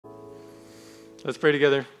Let's pray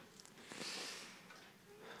together.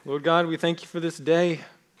 Lord God, we thank you for this day,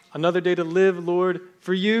 another day to live, Lord,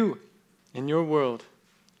 for you in your world.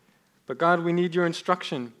 But God, we need your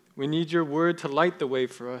instruction. We need your word to light the way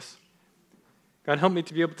for us. God, help me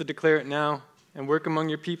to be able to declare it now and work among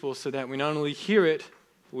your people so that we not only hear it,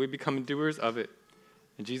 but we become doers of it.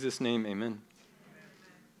 In Jesus' name, amen.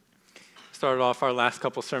 Started off our last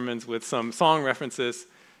couple sermons with some song references.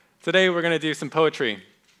 Today we're going to do some poetry.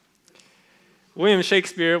 William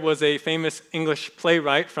Shakespeare was a famous English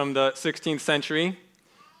playwright from the 16th century.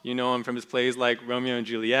 You know him from his plays like Romeo and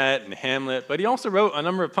Juliet and Hamlet, but he also wrote a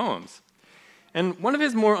number of poems. And one of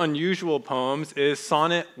his more unusual poems is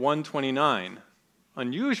Sonnet 129.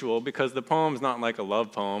 Unusual because the poem's not like a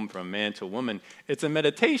love poem from a man to a woman. It's a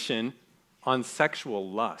meditation on sexual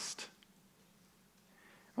lust.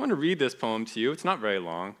 I want to read this poem to you. It's not very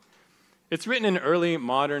long. It's written in early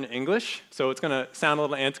modern English, so it's going to sound a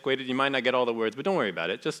little antiquated. You might not get all the words, but don't worry about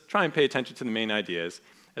it. Just try and pay attention to the main ideas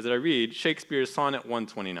as I read Shakespeare's Sonnet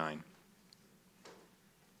 129.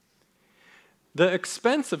 The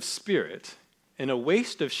expense of spirit in a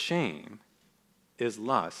waste of shame is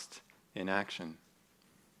lust in action.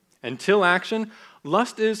 Until action,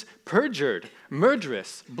 lust is perjured,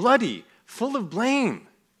 murderous, bloody, full of blame.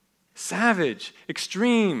 Savage,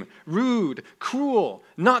 extreme, rude, cruel,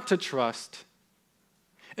 not to trust.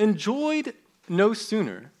 Enjoyed no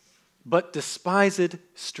sooner, but despised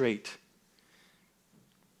straight.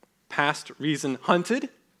 Past reason hunted,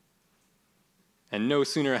 and no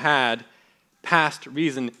sooner had, past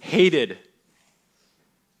reason hated.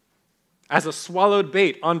 As a swallowed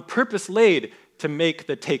bait on purpose laid to make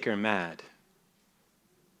the taker mad.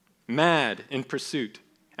 Mad in pursuit,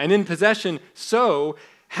 and in possession so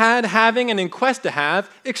had having and in quest to have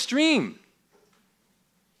extreme.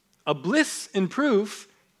 A bliss in proof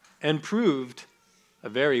and proved a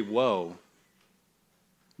very woe.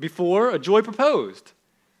 Before, a joy proposed.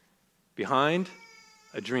 Behind,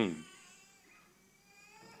 a dream.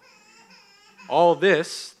 All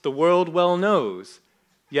this the world well knows,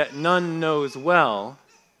 yet none knows well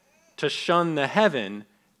to shun the heaven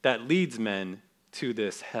that leads men to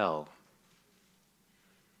this hell.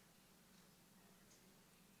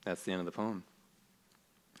 That's the end of the poem.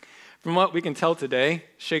 From what we can tell today,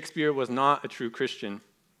 Shakespeare was not a true Christian.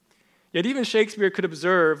 Yet even Shakespeare could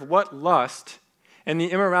observe what lust and the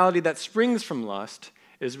immorality that springs from lust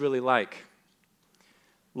is really like.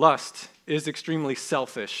 Lust is extremely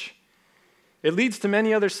selfish. It leads to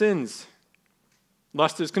many other sins.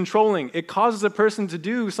 Lust is controlling. It causes a person to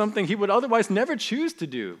do something he would otherwise never choose to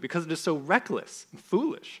do because it is so reckless and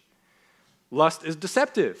foolish. Lust is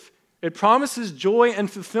deceptive. It promises joy and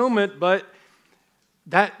fulfillment, but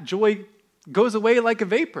that joy goes away like a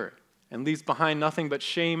vapor and leaves behind nothing but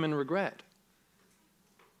shame and regret.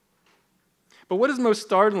 But what is most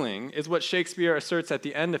startling is what Shakespeare asserts at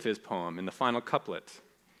the end of his poem in the final couplet.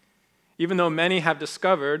 Even though many have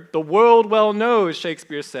discovered, the world well knows,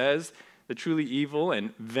 Shakespeare says, the truly evil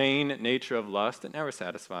and vain nature of lust, it never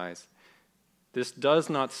satisfies. This does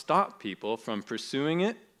not stop people from pursuing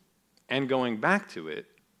it and going back to it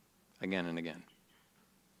again and again.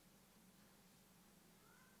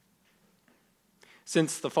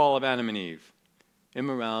 Since the fall of Adam and Eve,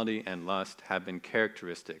 immorality and lust have been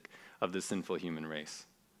characteristic of the sinful human race.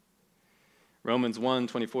 Romans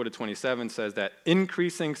 1:24-27 says that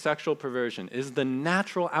increasing sexual perversion is the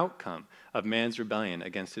natural outcome of man's rebellion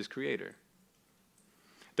against his Creator.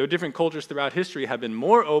 Though different cultures throughout history have been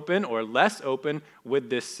more open or less open with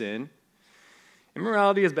this sin,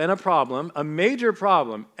 immorality has been a problem, a major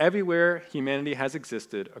problem, everywhere humanity has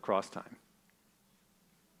existed across time.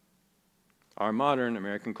 Our modern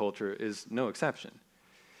American culture is no exception.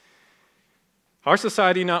 Our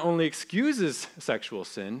society not only excuses sexual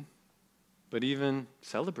sin, but even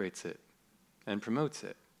celebrates it and promotes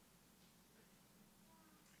it.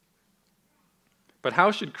 But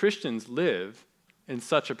how should Christians live in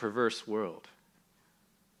such a perverse world?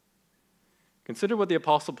 Consider what the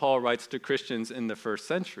Apostle Paul writes to Christians in the first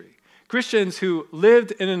century. Christians who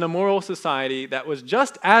lived in an immoral society that was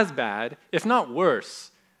just as bad, if not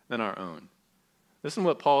worse, than our own. Listen to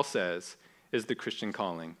what Paul says is the Christian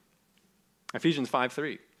calling. Ephesians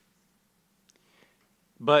 5:3.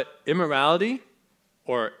 But immorality,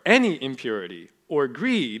 or any impurity, or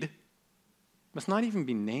greed must not even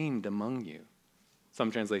be named among you.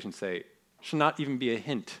 Some translations say, should not even be a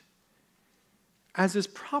hint, as is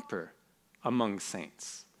proper among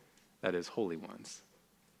saints, that is, holy ones.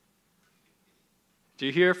 Do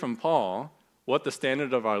you hear from Paul what the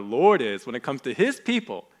standard of our Lord is when it comes to his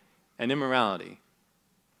people and immorality?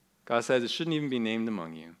 God says it shouldn't even be named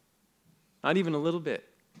among you, not even a little bit.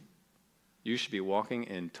 you should be walking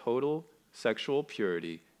in total sexual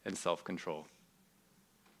purity and self-control.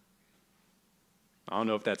 I don't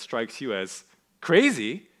know if that strikes you as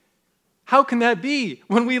crazy. How can that be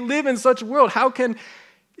when we live in such a world?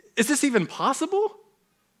 Is this even possible?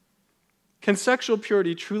 Can sexual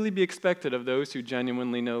purity truly be expected of those who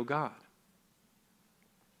genuinely know God?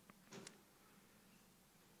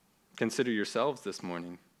 Consider yourselves this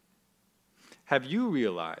morning. Have you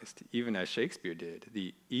realized, even as Shakespeare did,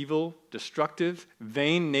 the evil, destructive,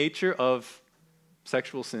 vain nature of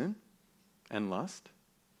sexual sin and lust?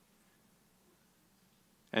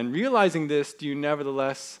 And realizing this, do you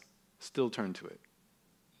nevertheless still turn to it,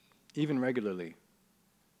 even regularly?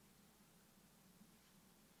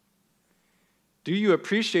 Do you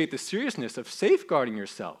appreciate the seriousness of safeguarding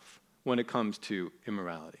yourself when it comes to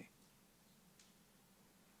immorality?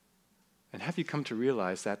 And have you come to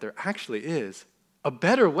realize that there actually is a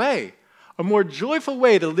better way, a more joyful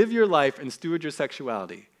way to live your life and steward your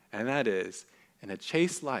sexuality, and that is in a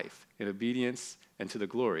chaste life, in obedience and to the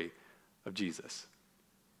glory of Jesus?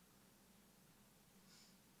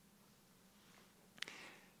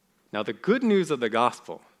 Now, the good news of the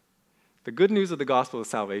gospel of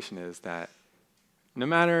salvation is that no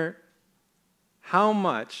matter how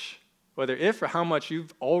much, whether if or how much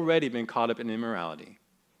you've already been caught up in immorality,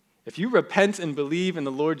 if you repent and believe in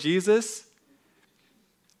the Lord Jesus,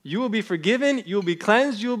 you will be forgiven, you will be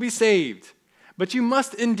cleansed, you will be saved. But you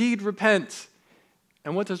must indeed repent.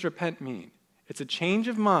 And what does repent mean? It's a change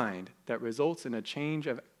of mind that results in a change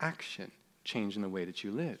of action, change in the way that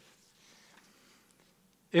you live.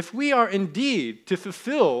 If we are indeed to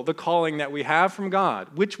fulfill the calling that we have from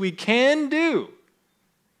God, which we can do,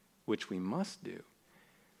 which we must do,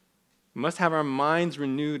 we must have our minds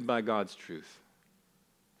renewed by God's truth.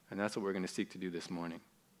 And that's what we're going to seek to do this morning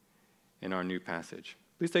in our new passage.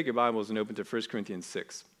 Please take your Bibles and open to 1 Corinthians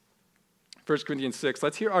 6. 1 Corinthians 6,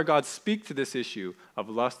 let's hear our God speak to this issue of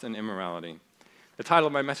lust and immorality. The title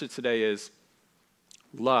of my message today is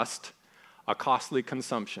Lust, a Costly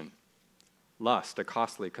Consumption. Lust, a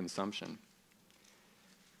costly consumption.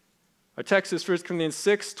 Our text is 1 Corinthians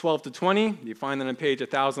 6, 12 to 20. You find that on page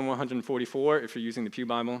 1144 if you're using the Pew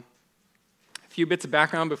Bible. A few bits of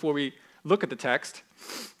background before we look at the text.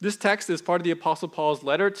 This text is part of the Apostle Paul's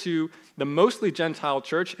letter to the mostly Gentile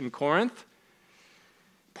church in Corinth,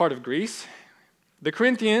 part of Greece. The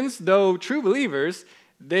Corinthians, though true believers,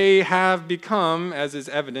 they have become, as is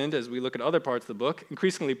evident as we look at other parts of the book,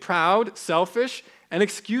 increasingly proud, selfish, and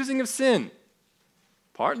excusing of sin,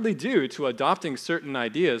 partly due to adopting certain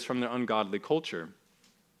ideas from their ungodly culture.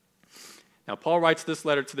 Now, Paul writes this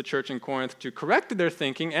letter to the church in Corinth to correct their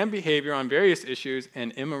thinking and behavior on various issues,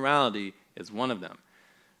 and immorality is one of them.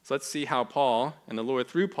 So let's see how Paul, and the Lord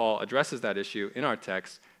through Paul, addresses that issue in our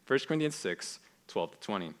text, 1 Corinthians 6, 12 to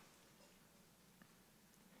 20.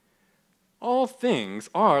 All things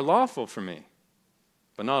are lawful for me,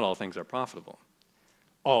 but not all things are profitable.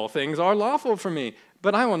 All things are lawful for me,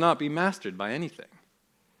 but I will not be mastered by anything.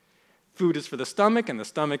 Food is for the stomach, and the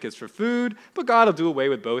stomach is for food, but God will do away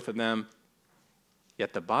with both of them.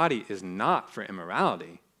 Yet the body is not for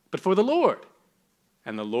immorality, but for the Lord,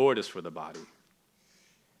 and the Lord is for the body.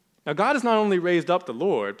 Now, God has not only raised up the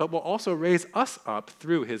Lord, but will also raise us up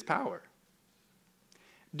through his power.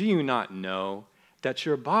 Do you not know that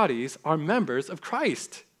your bodies are members of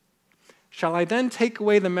Christ? Shall I then take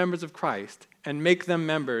away the members of Christ and make them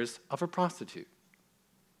members of a prostitute?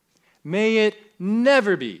 May it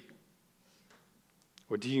never be.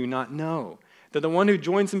 Or do you not know that the one who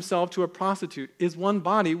joins himself to a prostitute is one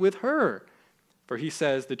body with her? For he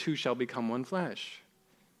says the two shall become one flesh.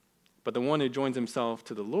 But the one who joins himself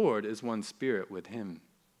to the Lord is one spirit with him.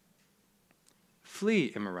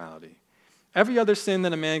 Flee immorality. Every other sin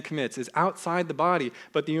that a man commits is outside the body,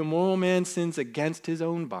 but the immoral man sins against his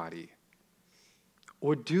own body.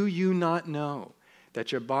 Or do you not know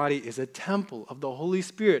that your body is a temple of the Holy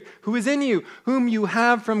Spirit who is in you, whom you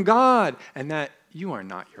have from God, and that you are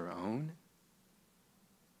not your own?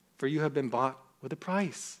 For you have been bought with a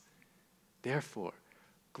price. Therefore,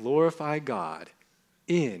 glorify God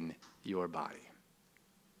in your body.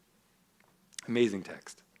 Amazing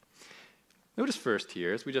text. Notice first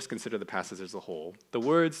here, as we just consider the passage as a whole, the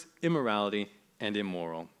words immorality and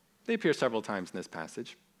immoral. They appear several times in this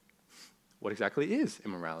passage. What exactly is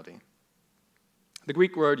immorality? The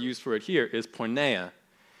Greek word used for it here is porneia,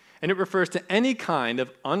 and it refers to any kind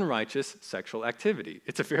of unrighteous sexual activity.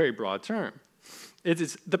 It's a very broad term. It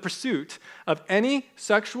is the pursuit of any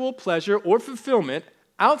sexual pleasure or fulfillment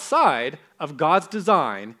outside of God's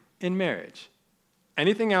design in marriage.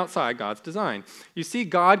 Anything outside God's design. You see,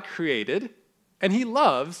 God created, and he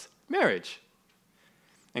loves marriage.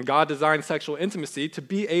 And God designed sexual intimacy to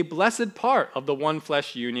be a blessed part of the one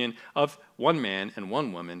flesh union of one man and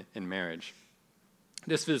one woman in marriage.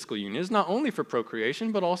 This physical union is not only for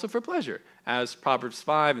procreation, but also for pleasure, as Proverbs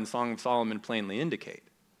 5 and Song of Solomon plainly indicate.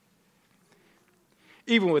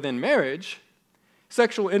 Even within marriage,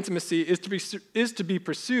 sexual intimacy is to be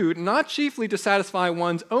pursued not chiefly to satisfy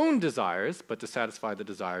one's own desires, but to satisfy the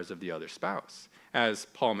desires of the other spouse, as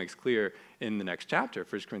Paul makes clear in the next chapter,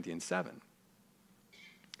 1 Corinthians 7.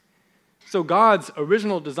 So God's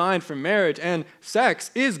original design for marriage and sex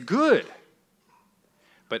is good.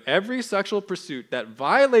 But every sexual pursuit that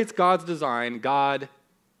violates God's design, God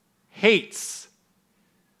hates.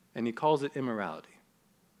 And he calls it immorality.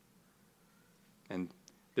 And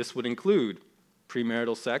this would include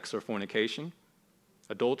premarital sex or fornication,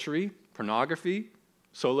 adultery, pornography,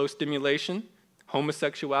 solo stimulation,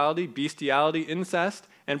 homosexuality, bestiality, incest,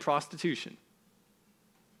 and prostitution.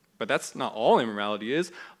 But that's not all immorality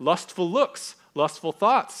is. Lustful looks, lustful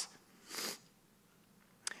thoughts,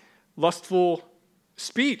 lustful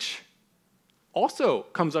speech also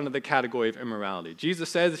comes under the category of immorality. Jesus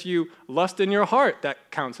says if you lust in your heart,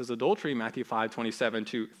 that counts as adultery, Matthew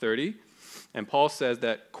 5:27-30. And Paul says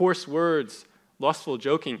that coarse words, lustful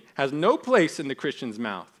joking, has no place in the Christian's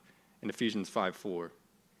mouth in Ephesians 5:4.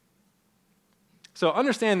 So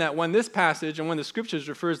understand that when this passage and when the scriptures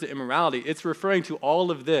refers to immorality, it's referring to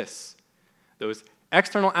all of this, those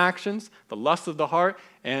external actions, the lust of the heart,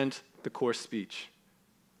 and the coarse speech.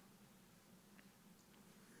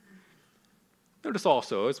 Notice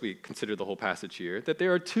also, as we consider the whole passage here, that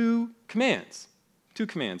there are two commands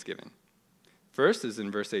given. First is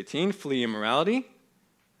in verse 18, flee immorality,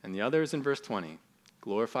 and the other is in verse 20,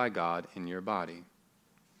 glorify God in your body.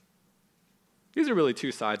 These are really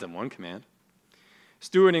two sides of one command.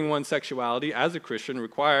 Stewarding one's sexuality as a Christian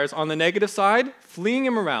requires, on the negative side, fleeing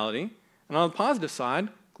immorality, and on the positive side,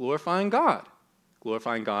 glorifying God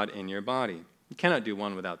in your body. You cannot do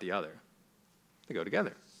one without the other. They go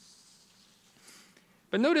together.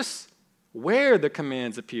 But notice where the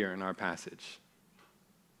commands appear in our passage.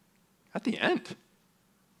 At the end.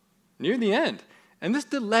 Near the end. And this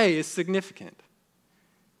delay is significant.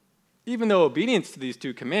 Even though obedience to these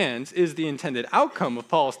two commands is the intended outcome of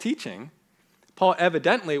Paul's teaching, Paul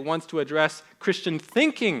evidently wants to address Christian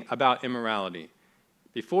thinking about immorality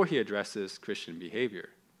before he addresses Christian behavior.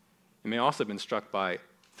 You may also have been struck by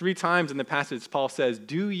 3 times in the passage Paul says,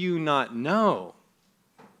 do you not know?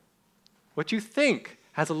 What you think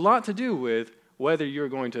has a lot to do with whether you're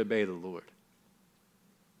going to obey the Lord.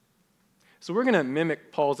 So we're going to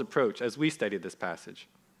mimic Paul's approach as we study this passage.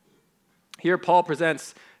 Here Paul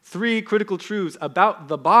presents 3 critical truths about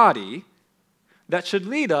the body that should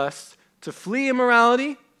lead us to flee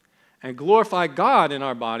immorality and glorify God in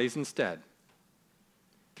our bodies instead.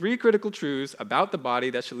 3 critical truths about the body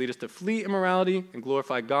that should lead us to flee immorality and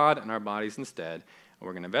glorify God in our bodies instead. And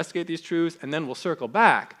we're going to investigate these truths, and then we'll circle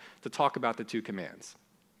back to talk about the 2 commands.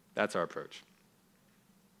 That's our approach.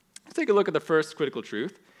 Let's take a look at the first critical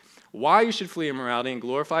truth, why you should flee immorality and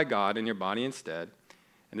glorify God in your body instead.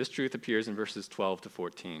 And this truth appears in verses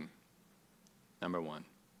 12-14. Number 1,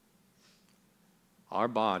 our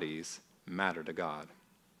bodies matter to God.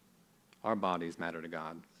 Our bodies matter to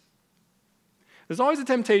God. There's always a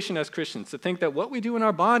temptation as Christians to think that what we do in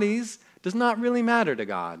our bodies does not really matter to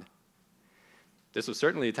God. This was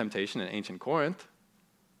certainly a temptation in ancient Corinth.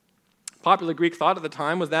 Popular Greek thought at the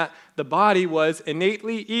time was that the body was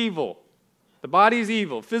innately evil. The body is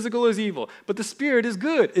evil, physical is evil, but the spirit is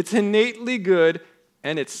good. It's innately good,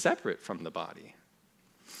 and it's separate from the body.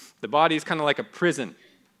 The body is kind of like a prison,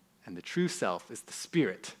 and the true self is the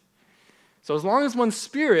spirit. So as long as one's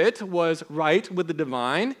spirit was right with the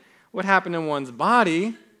divine, what happened in one's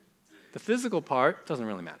body, the physical part, doesn't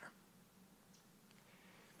really matter.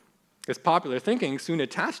 This popular thinking soon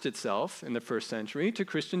attached itself in the first century to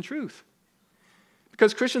Christian truth.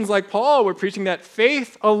 Because Christians like Paul were preaching that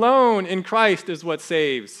faith alone in Christ is what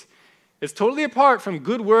saves. It's totally apart from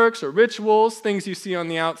good works or rituals, things you see on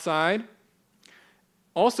the outside.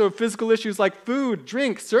 Also, physical issues like food,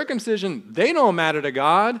 drink, circumcision, they don't matter to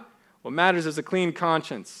God. What matters is a clean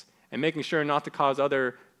conscience and making sure not to cause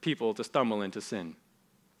other people to stumble into sin.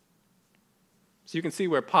 So you can see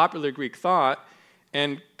where popular Greek thought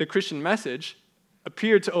and the Christian message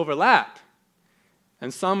appeared to overlap.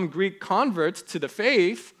 And some Greek converts to the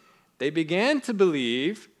faith, they began to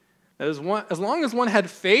believe that as long as one had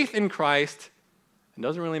faith in Christ, it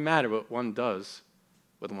doesn't really matter what one does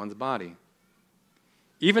with one's body.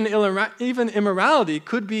 Even immorality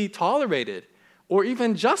could be tolerated or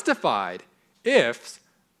even justified if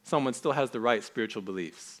someone still has the right spiritual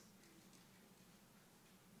beliefs.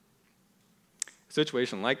 A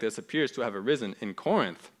situation like this appears to have arisen in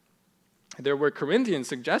Corinth. There were Corinthians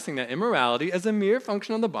suggesting that immorality as a mere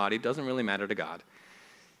function of the body doesn't really matter to God.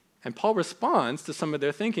 And Paul responds to some of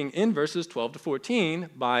their thinking in verses 12 to 14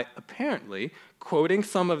 by apparently quoting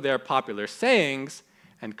some of their popular sayings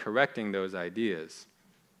and correcting those ideas.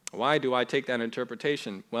 Why do I take that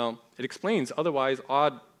interpretation? Well, it explains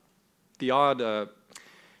the odd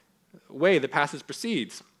way the passage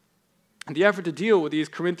proceeds. In the effort to deal with these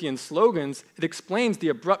Corinthian slogans, it explains the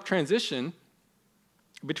abrupt transition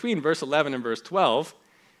between verse 11 and verse 12,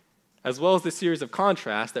 as well as the series of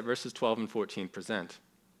contrasts that verses 12 and 14 present.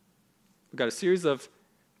 We've got a series of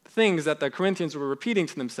things that the Corinthians were repeating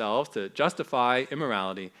to themselves to justify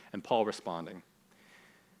immorality, and Paul responding.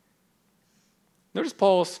 Notice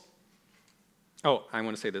I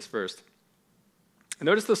want to say this first.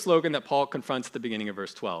 Notice the slogan that Paul confronts at the beginning of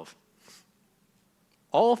verse 12.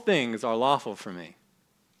 All things are lawful for me.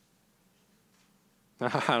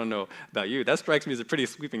 I don't know about you. That strikes me as a pretty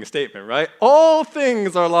sweeping statement, right? All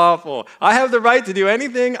things are lawful. I have the right to do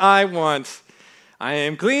anything I want. I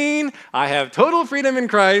am clean. I have total freedom in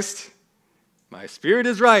Christ. My spirit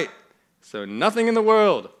is right. So nothing in the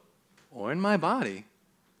world or in my body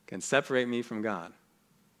can separate me from God.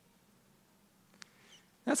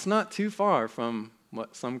 That's not too far from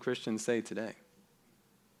what some Christians say today.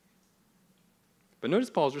 But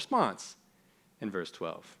notice Paul's response in verse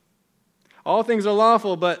 12. All things are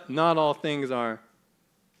lawful, but not all things are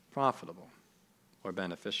profitable or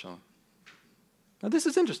beneficial. Now, this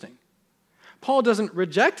is interesting. Paul doesn't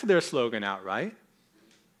reject their slogan outright,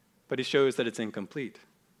 but he shows that it's incomplete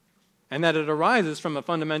and that it arises from a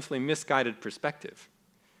fundamentally misguided perspective.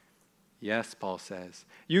 Yes, Paul says,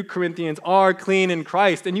 you Corinthians are clean in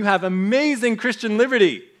Christ and you have amazing Christian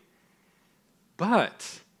liberty.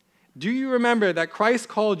 But do you remember that Christ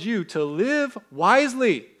called you to live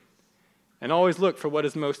wisely and always look for what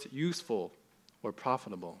is most useful or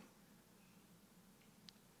profitable?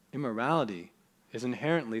 Immorality is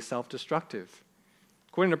inherently self-destructive.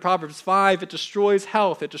 According to Proverbs 5, it destroys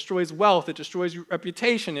health, it destroys wealth, it destroys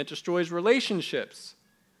reputation, it destroys relationships.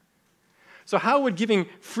 So how would giving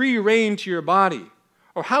free rein to your body,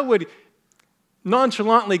 or how would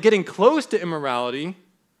nonchalantly getting close to immorality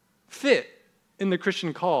fit in the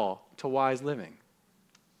Christian call to wise living?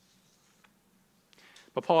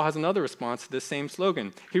 But Paul has another response to this same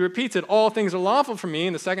slogan. He repeats it, all things are lawful for me,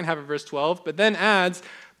 in the second half of verse 12, but then adds,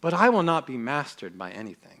 but I will not be mastered by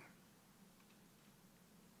anything.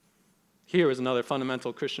 Here is another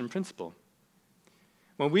fundamental Christian principle.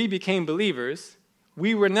 When we became believers,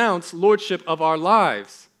 we renounced lordship of our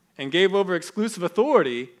lives and gave over exclusive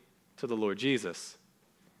authority to the Lord Jesus.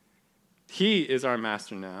 He is our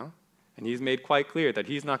master now, and he's made quite clear that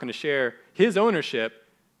he's not going to share his ownership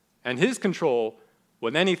and his control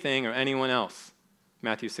with anything or anyone else.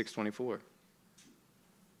 Matthew 6:24.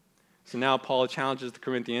 So now Paul challenges the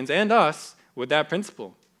Corinthians and us with that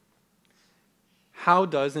principle. How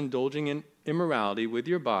does indulging in immorality with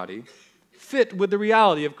your body fit with the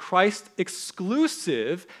reality of Christ's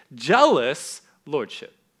exclusive, jealous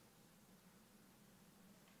lordship?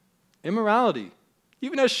 Immorality,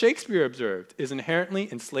 even as Shakespeare observed, is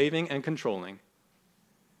inherently enslaving and controlling.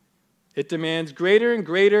 It demands greater and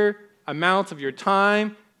greater amounts of your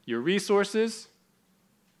time, your resources.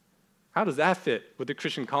 How does that fit with the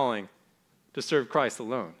Christian calling to serve Christ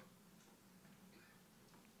alone?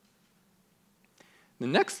 The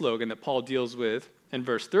next slogan that Paul deals with in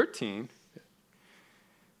verse 13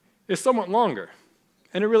 is somewhat longer,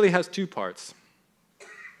 and it really has two parts.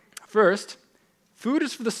 First, food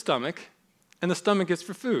is for the stomach, and the stomach is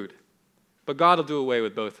for food, but God will do away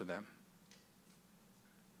with both of them.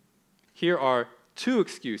 Here are two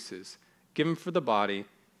excuses given for the body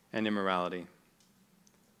and immorality.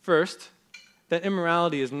 First, that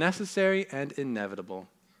immorality is necessary and inevitable.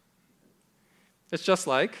 It's just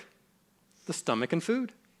like the stomach and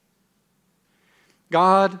food.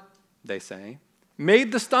 God, they say,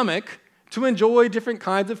 made the stomach to enjoy different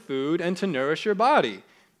kinds of food and to nourish your body.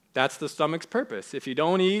 That's the stomach's purpose. If you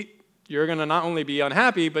don't eat, you're going to not only be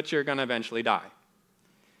unhappy, but you're going to eventually die.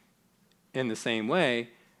 In the same way,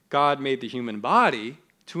 God made the human body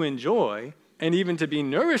to enjoy and even to be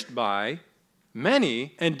nourished by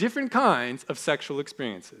many and different kinds of sexual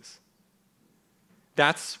experiences.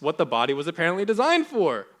 That's what the body was apparently designed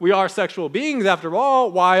for. We are sexual beings, after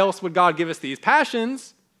all. Why else would God give us these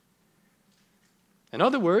passions? In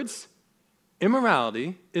other words,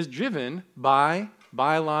 immorality is driven by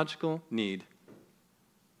biological need.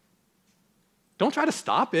 Don't try to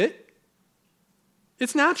stop it.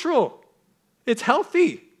 It's natural. It's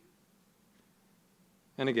healthy.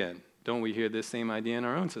 And again, don't we hear this same idea in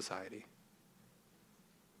our own society?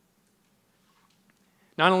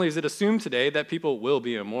 Not only is it assumed today that people will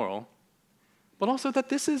be immoral, but also that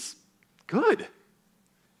this is good.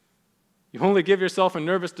 You only give yourself a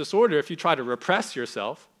nervous disorder if you try to repress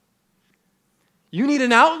yourself. You need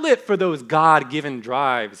an outlet for those God-given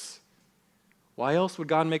drives. Why else would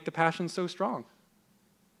God make the passion so strong?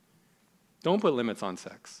 Don't put limits on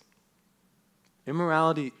sex.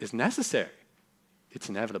 Immorality is necessary. It's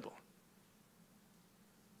inevitable.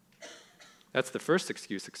 That's the first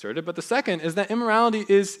excuse exerted. But the second is that immorality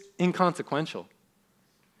is inconsequential.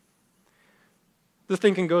 The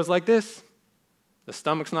thinking goes like this: the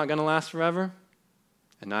stomach's not going to last forever,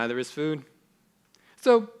 and neither is food.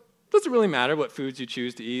 So, does it really matter what foods you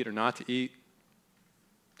choose to eat or not to eat?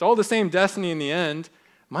 It's all the same destiny in the end.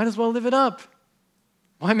 Might as well live it up.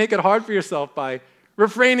 Why make it hard for yourself by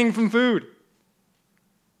refraining from food?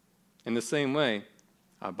 In the same way,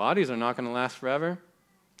 our bodies are not going to last forever,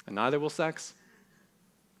 and neither will sex.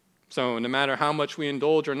 So no matter how much we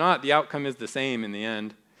indulge or not, the outcome is the same in the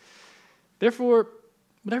end. Therefore,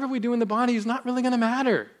 whatever we do in the body is not really going to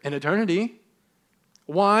matter in eternity.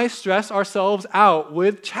 Why stress ourselves out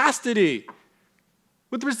with chastity,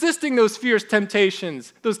 with resisting those fierce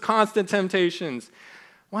temptations, those constant temptations?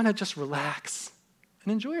 Why not just relax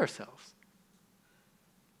and enjoy ourselves?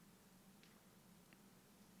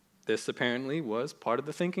 This apparently was part of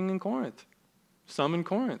the thinking in Corinth, some in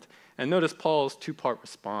Corinth. And notice Paul's two-part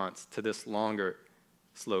response to this longer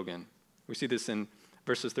slogan. We see this in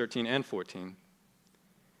verses 13 and 14.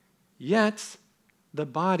 Yet the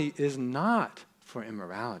body is not for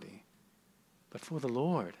immorality, but for the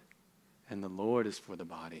Lord, and the Lord is for the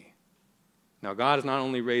body. Now God has not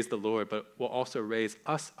only raised the Lord, but will also raise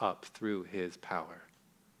us up through his power.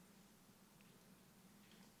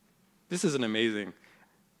 This is an amazing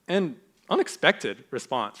and unexpected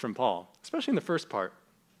response from Paul, especially in the first part.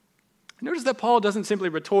 Notice that Paul doesn't simply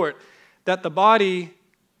retort that the body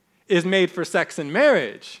is made for sex and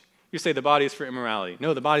marriage. You say the body is for immorality.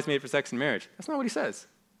 No, the body's made for sex and marriage. That's not what he says.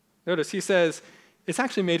 Notice he says it's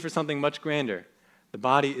actually made for something much grander. The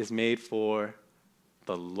body is made for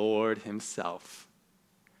the Lord himself.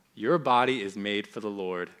 Your body is made for the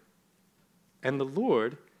Lord, and the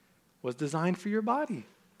Lord was designed for your body.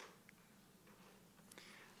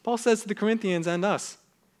 Paul says to the Corinthians and us,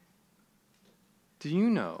 do you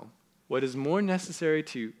know what is more necessary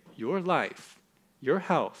to your life, your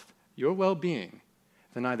health, your well-being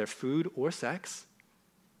than either food or sex?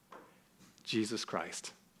 Jesus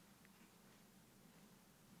Christ.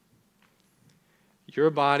 Your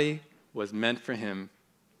body was meant for him,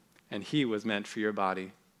 and he was meant for your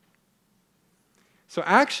body. So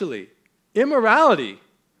actually, immorality,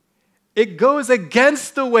 it goes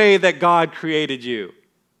against the way that God created you.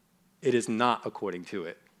 It is not according to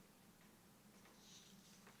it.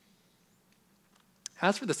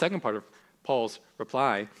 As for the second part of Paul's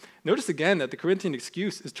reply, notice again that the Corinthian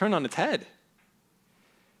excuse is turned on its head.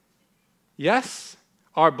 Yes,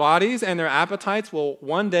 our bodies and their appetites will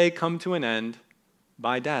one day come to an end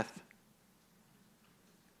by death.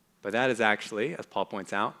 But that is actually, as Paul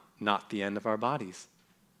points out, not the end of our bodies.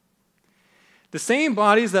 The same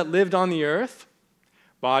bodies that lived on the earth,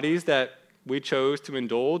 bodies that we chose to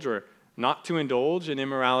indulge or not to indulge in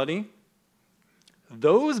immorality,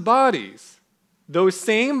 those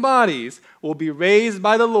same bodies will be raised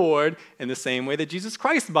by the Lord in the same way that Jesus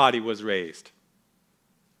Christ's body was raised.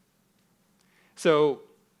 So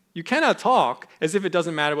you cannot talk as if it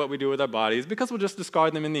doesn't matter what we do with our bodies because we'll just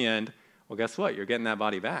discard them in the end. Well, guess what? You're getting that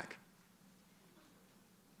body back.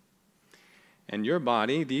 And your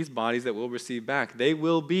body, these bodies that we'll receive back, they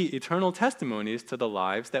will be eternal testimonies to the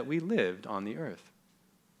lives that we lived on the earth.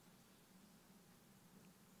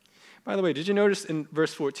 By the way, did you notice in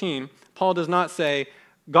verse 14, Paul does not say,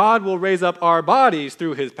 God will raise up our bodies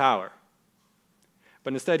through his power.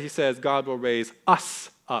 But instead he says, God will raise us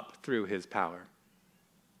up through his power.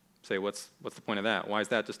 Say, what's the point of that? Why is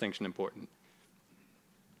that distinction important?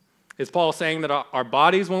 Is Paul saying that our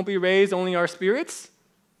bodies won't be raised, only our spirits?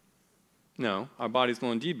 No, our bodies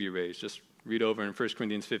will indeed be raised. Just read over in 1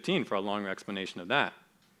 Corinthians 15 for a longer explanation of that.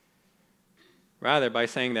 Rather, by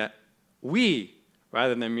saying that we,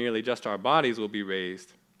 rather than merely just our bodies, will be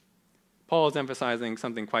raised, Paul is emphasizing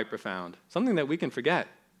something quite profound, something that we can forget.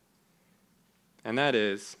 And that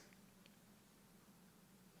is,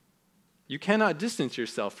 you cannot distance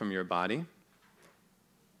yourself from your body.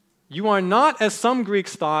 You are not, as some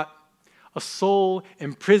Greeks thought, a soul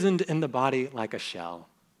imprisoned in the body like a shell.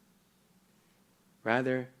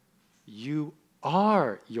 Rather, you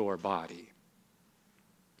are your body.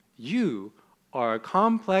 You are a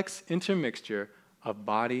complex intermixture of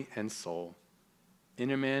body and soul,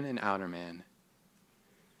 inner man and outer man.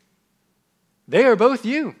 They are both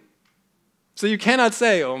you. So you cannot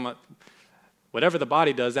say, whatever the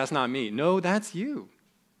body does, that's not me. No, that's you.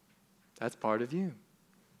 That's part of you.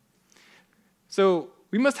 So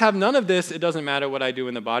we must have none of this. It doesn't matter what I do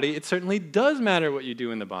in the body. It certainly does matter what you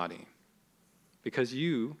do in the body, because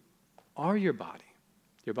you are your body.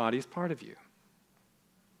 Your body is part of you.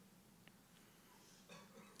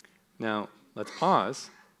 Now, let's pause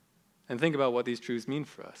and think about what these truths mean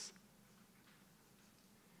for us.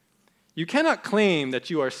 You cannot claim that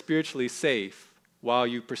you are spiritually safe while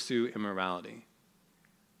you pursue immorality,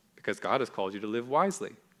 because God has called you to live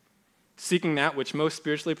wisely, seeking that which most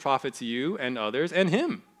spiritually profits you and others and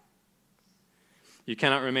Him. You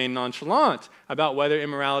cannot remain nonchalant about whether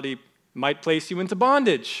immorality might place you into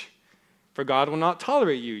bondage, for God will not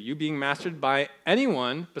tolerate you being mastered by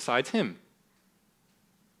anyone besides Him.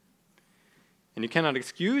 And you cannot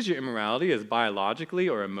excuse your immorality as biologically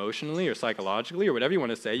or emotionally or psychologically or whatever you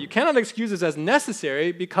want to say. You cannot excuse this as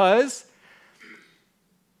necessary, because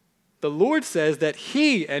the Lord says that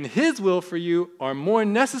He and His will for you are more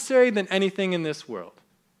necessary than anything in this world.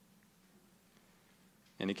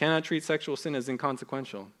 And you cannot treat sexual sin as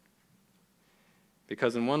inconsequential,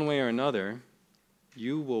 because in one way or another,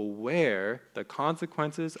 you will wear the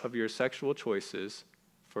consequences of your sexual choices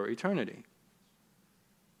for eternity,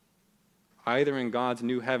 either in God's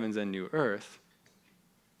new heavens and new earth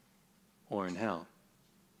or in hell.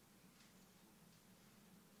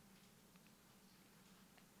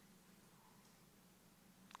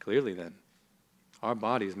 Clearly, then, our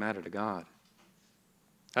bodies matter to God.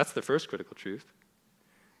 That's the first critical truth.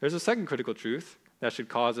 There's a second critical truth that should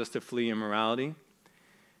cause us to flee immorality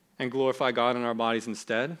and glorify God in our bodies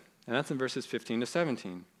instead, and that's in verses 15 to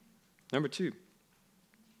 17. Number 2,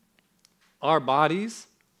 our bodies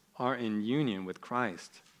are in union with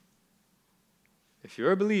Christ. If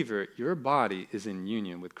you're a believer, your body is in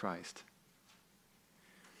union with Christ.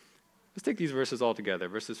 Let's take these verses all together,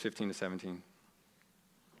 verses 15 to 17.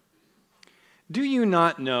 Do you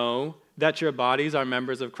not know that your bodies are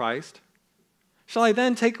members of Christ? Shall I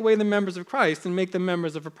then take away the members of Christ and make them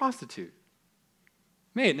members of a prostitute?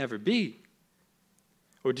 May it never be.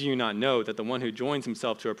 Or do you not know that the one who joins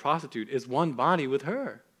himself to a prostitute is one body with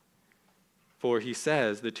her? For he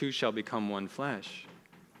says, the two shall become one flesh.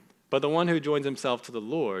 But the one who joins himself to the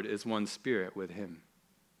Lord is one spirit with Him.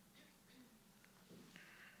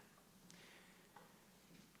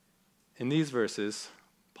 In these verses,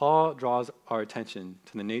 Paul draws our attention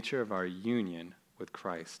to the nature of our union with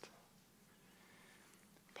Christ.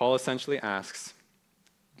 Paul essentially asks,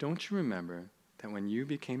 don't you remember that when you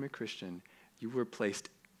became a Christian, you were placed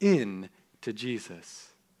into Jesus?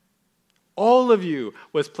 All of you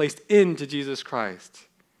was placed into Jesus Christ.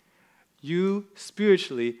 You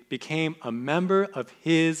spiritually became a member of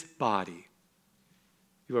His body.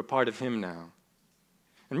 You are part of Him now.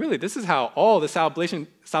 And really, this is how all the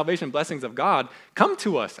salvation blessings of God come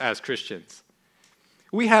to us as Christians.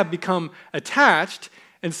 We have become attached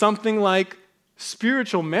in something like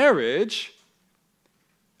spiritual marriage,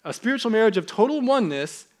 a spiritual marriage of total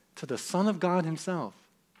oneness to the Son of God Himself.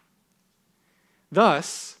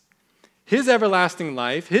 Thus, His everlasting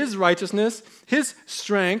life, His righteousness, His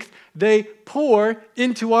strength, they pour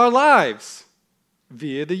into our lives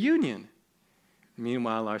via the union.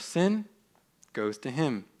 Meanwhile, our sin goes to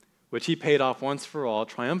Him, which He paid off once for all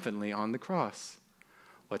triumphantly on the cross.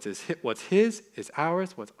 What's His is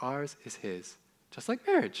ours, what's ours is His, just like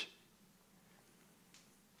marriage.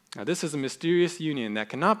 Now, this is a mysterious union that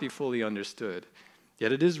cannot be fully understood,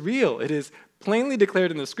 yet it is real. It is plainly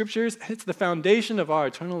declared in the Scriptures, and it's the foundation of our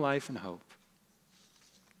eternal life and hope.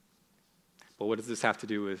 But what does this have to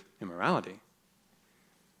do with immorality?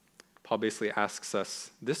 Paul basically asks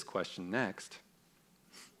us this question next.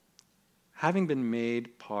 Having been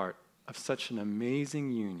made part of such an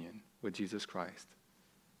amazing union with Jesus Christ,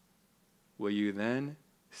 will you then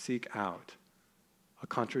seek out a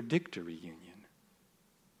contradictory union?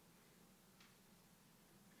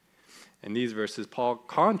 In these verses, Paul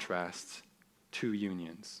contrasts two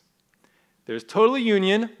unions. There's total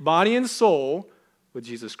union, body and soul, with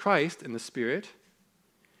Jesus Christ in the Spirit,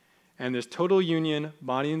 and there's total union,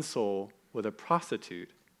 body and soul, with a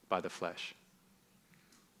prostitute by the flesh.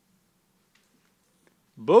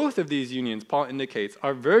 Both of these unions, Paul indicates,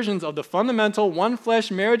 are versions of the fundamental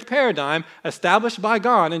one-flesh marriage paradigm established by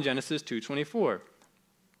God in Genesis 2:24.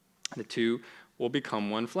 The two will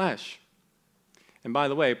become one flesh. And by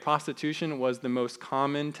the way, prostitution was the most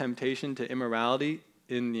common temptation to immorality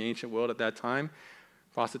in the ancient world at that time.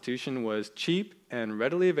 Prostitution was cheap and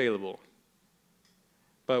readily available.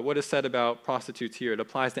 But what is said about prostitutes here, it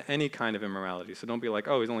applies to any kind of immorality. So don't be like,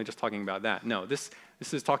 oh, he's only just talking about that. No, this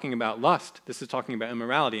is talking about lust. This is talking about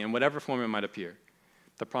immorality in whatever form it might appear.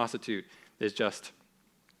 The prostitute is just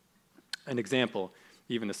an example,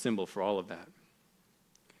 even a symbol for all of that.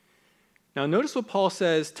 Now notice what Paul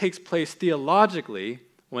says takes place theologically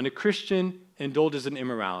when a Christian indulges in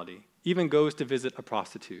immorality, even goes to visit a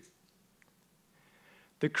prostitute.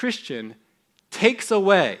 The Christian takes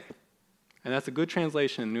away, and that's a good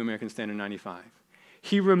translation in the New American Standard 95.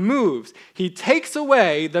 He takes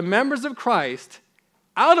away the members of Christ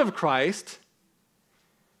out of Christ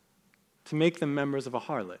to make them members of a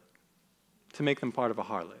harlot, to make them part of a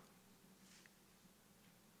harlot.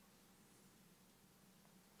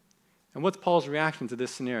 And what's Paul's reaction to this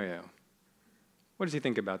scenario? What does he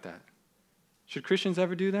think about that? Should Christians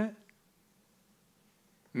ever do that?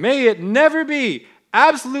 May it never be.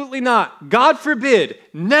 Absolutely not. God forbid.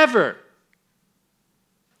 Never.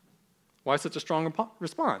 Why such a strong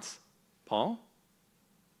response, Paul?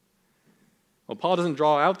 Well, Paul doesn't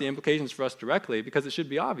draw out the implications for us directly because it should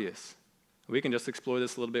be obvious. We can just explore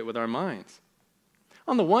this a little bit with our minds.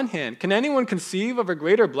 On the one hand, can anyone conceive of a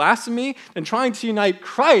greater blasphemy than trying to unite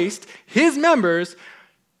Christ, his members,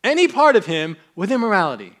 any part of him, with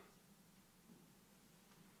immorality?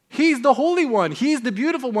 He's the holy one. He's the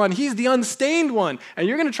beautiful one. He's the unstained one. And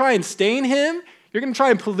you're going to try and stain him? You're going to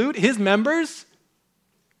try and pollute his members?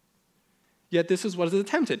 Yet this is what is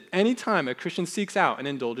attempted anytime a Christian seeks out and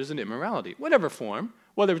indulges in immorality, whatever form,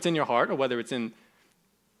 whether it's in your heart or whether it's in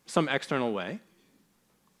some external way.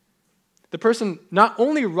 The person not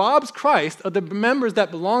only robs Christ of the members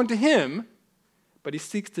that belong to him, but he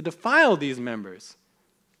seeks to defile these members,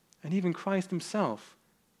 and even Christ himself,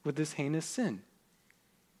 with this heinous sin.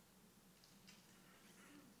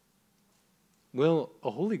 Will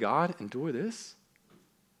a holy God endure this?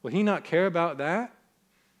 Will he not care about that?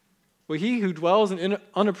 Will he who dwells in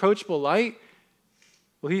unapproachable light,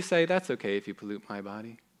 will he say, that's okay if you pollute my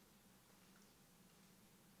body?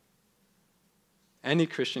 Any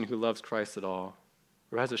Christian who loves Christ at all,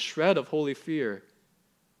 or has a shred of holy fear,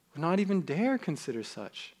 would not even dare consider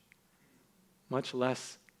such, much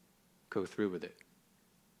less go through with it.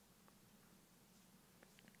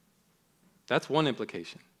 That's one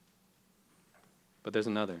implication. But there's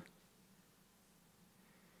another.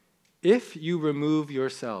 If you remove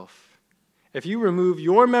yourself, if you remove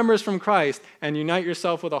your members from Christ and unite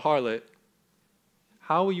yourself with a harlot,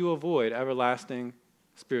 how will you avoid everlasting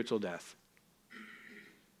spiritual death?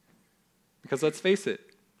 Because let's face it,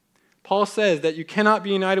 Paul says that you cannot be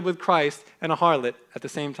united with Christ and a harlot at the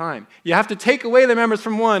same time. You have to take away the members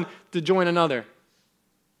from one to join another.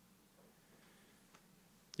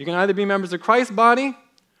 You can either be members of Christ's body,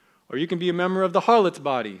 or you can be a member of the harlot's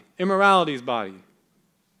body, immorality's body. You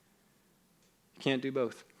can't do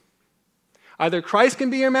both. Either Christ can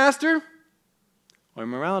be your master, or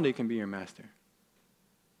immorality can be your master.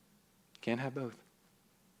 You can't have both.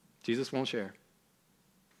 Jesus won't share.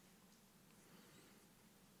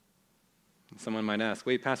 Someone might ask,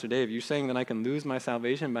 wait, Pastor Dave, you're saying that I can lose my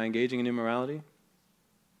salvation by engaging in immorality?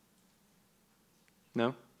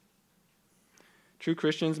 No.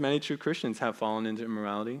 Many true Christians have fallen into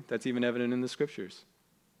immorality. That's even evident in the scriptures.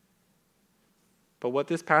 But what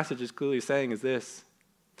this passage is clearly saying is this.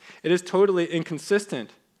 It is totally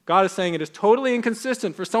inconsistent. God is saying it is totally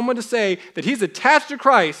inconsistent for someone to say that he's attached to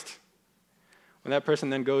Christ when that person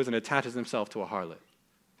then goes and attaches himself to a harlot.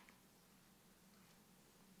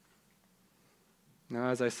 Now,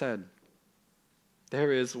 as I said,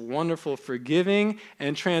 there is wonderful forgiving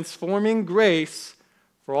and transforming grace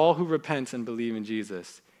for all who repent and believe in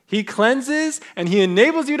Jesus. He cleanses and he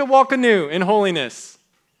enables you to walk anew in holiness.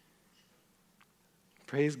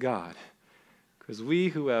 Praise God. Because we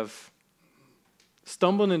who have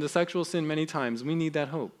stumbled into sexual sin many times, we need that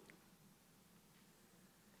hope.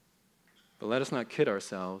 But let us not kid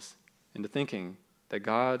ourselves into thinking that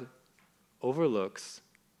God overlooks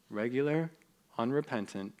regular,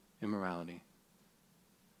 unrepentant immorality.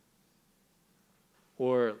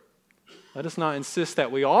 Or let us not insist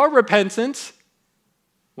that we are repentant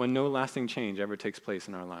when no lasting change ever takes place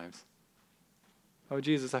in our lives. Oh,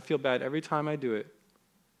 Jesus, I feel bad every time I do it.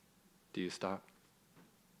 Do you stop?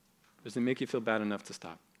 Does it make you feel bad enough to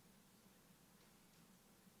stop?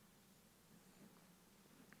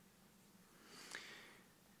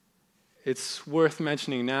 It's worth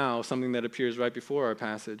mentioning now something that appears right before our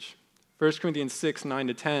passage. 1 Corinthians 6,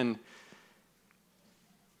 9-10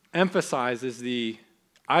 emphasizes the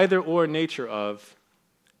either-or nature of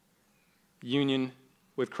union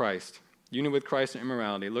with Christ. Union with Christ and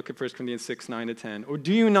immorality. Look at 1 Corinthians 6, 9-10. Or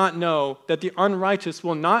do you not know that the unrighteous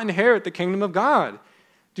will not inherit the kingdom of God?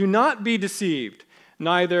 Do not be deceived.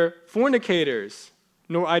 Neither fornicators,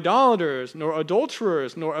 nor idolaters, nor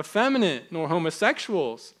adulterers, nor effeminate, nor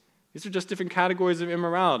homosexuals. These are just different categories of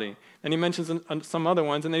immorality. And he mentions some other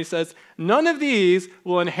ones, and then he says, none of these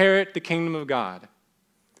will inherit the kingdom of God.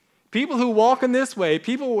 People who walk in this way,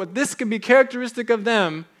 people with this can be characteristic of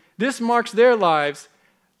them, this marks their lives,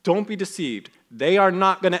 don't be deceived. They are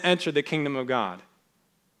not going to enter the kingdom of God.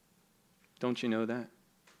 Don't you know that?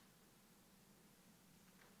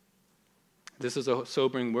 This is a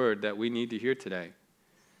sobering word that we need to hear today.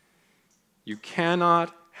 You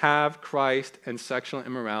cannot have Christ and sexual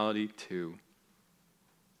immorality too.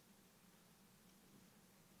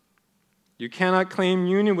 You cannot claim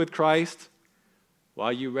union with Christ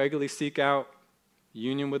while you regularly seek out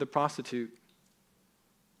union with a prostitute.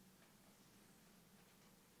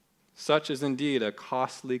 Such is indeed a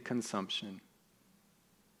costly consumption.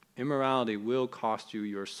 Immorality will cost you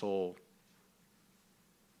your soul.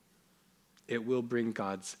 It will bring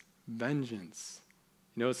God's vengeance.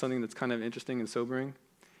 You know something that's kind of interesting and sobering?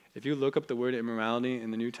 If you look up the word immorality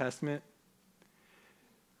in the New Testament,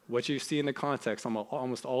 what you see in the context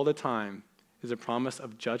almost all the time is a promise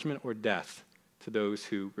of judgment or death to those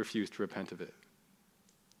who refuse to repent of it.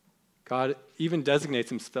 God even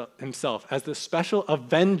designates himself as the special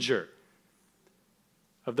avenger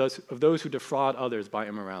of those who defraud others by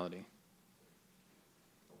immorality.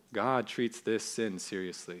 God treats this sin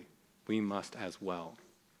seriously. We must as well.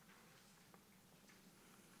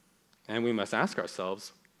 And we must ask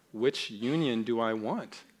ourselves, which union do I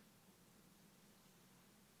want?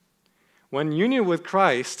 When union with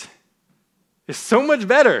Christ is so much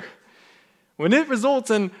better, when it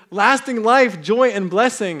results in lasting life, joy, and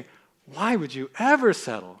blessing, why would you ever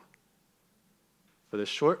settle for the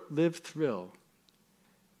short-lived thrill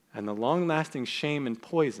and the long-lasting shame and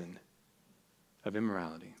poison of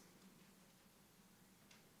immorality?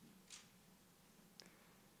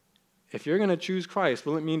 If you're going to choose Christ,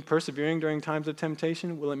 will it mean persevering during times of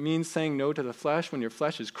temptation? Will it mean saying no to the flesh when your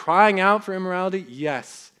flesh is crying out for immorality?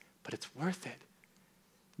 Yes, but it's worth it.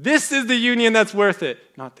 This is the union that's worth it,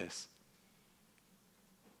 not this.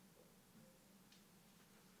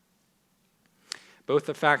 Both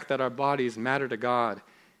the fact that our bodies matter to God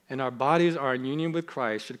and our bodies are in union with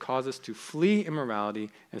Christ should cause us to flee immorality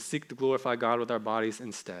and seek to glorify God with our bodies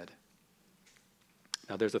instead.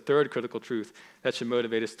 Now, there's a third critical truth that should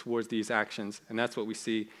motivate us towards these actions, and that's what we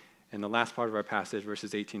see in the last part of our passage,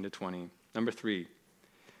 verses 18 to 20. Number 3,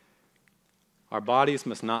 our bodies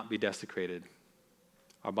must not be desecrated.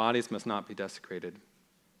 Our bodies must not be desecrated.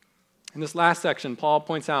 In this last section, Paul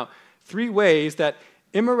points out 3 ways that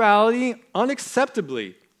immorality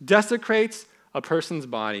unacceptably desecrates a person's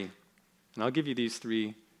body. And I'll give you these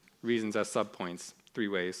 3 reasons as subpoints, 3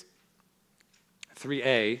 ways.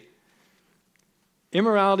 3a,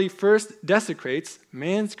 immorality first desecrates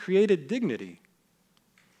man's created dignity.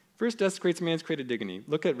 First desecrates man's created dignity.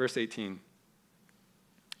 Look at verse 18.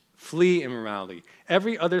 Flee immorality.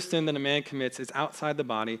 Every other sin that a man commits is outside the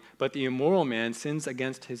body, but the immoral man sins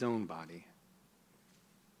against his own body.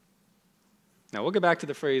 Now, we'll get back to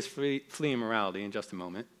the phrase flee immorality in just a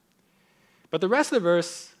moment. But the rest of the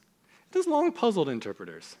verse has long puzzled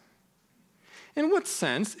interpreters. In what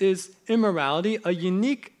sense is immorality a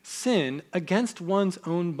unique sin against one's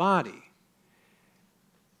own body?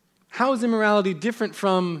 How is immorality different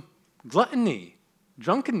from gluttony,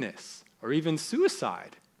 drunkenness, or even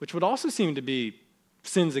suicide, which would also seem to be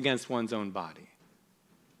sins against one's own body?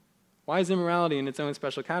 Why is immorality in its own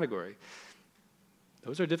special category?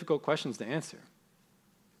 Those are difficult questions to answer.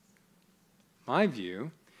 My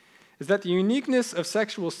view is that the uniqueness of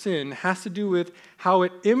sexual sin has to do with how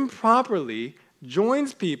it improperly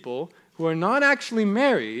joins people who are not actually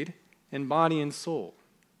married in body and soul.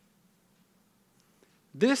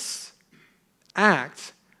 This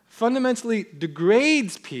act fundamentally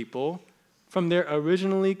degrades people from their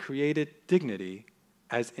originally created dignity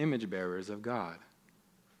as image bearers of God.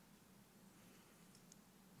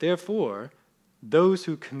 Therefore, those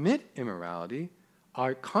who commit immorality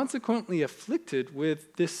are consequently afflicted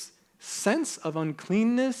with this sense of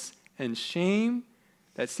uncleanness and shame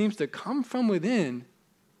that seems to come from within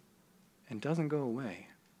and doesn't go away.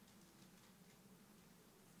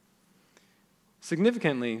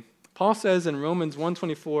 Significantly, Paul says in Romans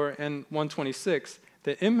 1:24 and 1:26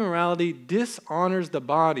 that immorality dishonors the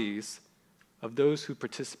bodies of those who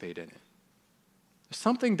participate in it. There's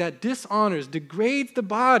something that dishonors, degrades the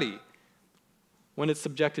body when it's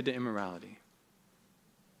subjected to immorality.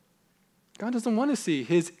 God doesn't want to see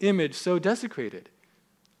his image so desecrated,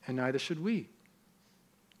 and neither should we.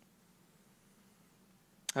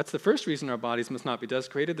 That's the first reason our bodies must not be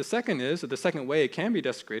desecrated. The second is, or the second way it can be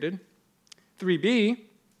desecrated, 3b,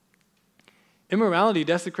 immorality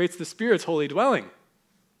desecrates the Spirit's holy dwelling.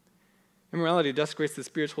 Immorality desecrates the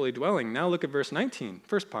Spirit's holy dwelling. Now look at verse 19,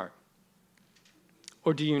 first part.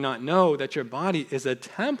 Or do you not know that your body is a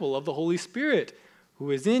temple of the Holy Spirit, who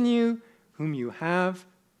is in you, whom you have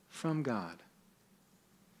from God?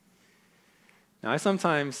 Now, I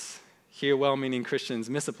sometimes hear well-meaning Christians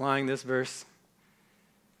misapplying this verse.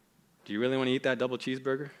 Do you really want to eat that double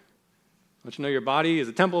cheeseburger? Don't you know your body is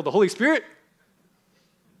a temple of the Holy Spirit?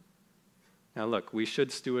 Now, look, we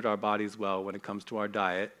should steward our bodies well when it comes to our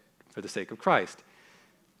diet for the sake of Christ.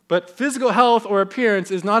 But physical health or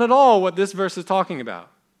appearance is not at all what this verse is talking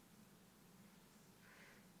about.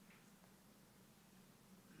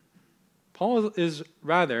 Paul is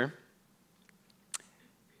rather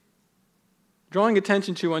drawing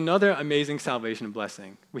attention to another amazing salvation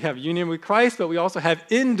blessing. We have union with Christ, but we also have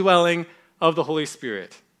indwelling of the Holy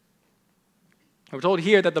Spirit. We're told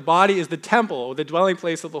here that the body is the temple, or the dwelling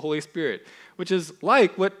place of the Holy Spirit, which is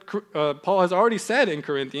like what Paul has already said in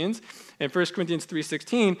Corinthians. In 1 Corinthians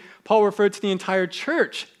 3:16, Paul referred to the entire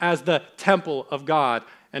church as the temple of God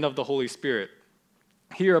and of the Holy Spirit.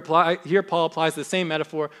 Here Paul applies the same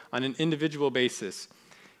metaphor on an individual basis.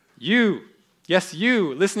 You, yes,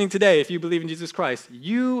 you, listening today, if you believe in Jesus Christ,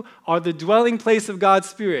 you are the dwelling place of God's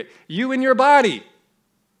Spirit, you and your body.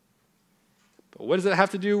 But what does it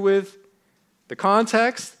have to do with the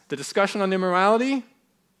context, the discussion on immorality?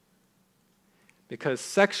 Because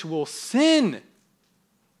sexual sin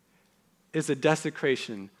is a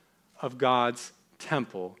desecration of God's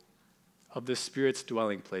temple, of the Spirit's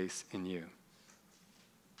dwelling place in you.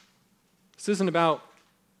 This isn't about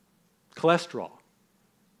cholesterol.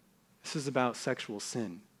 This is about sexual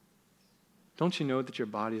sin. Don't you know that your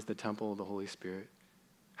body is the temple of the Holy Spirit?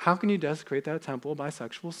 How can you desecrate that temple by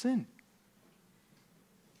sexual sin?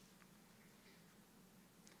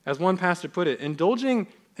 As one pastor put it, indulging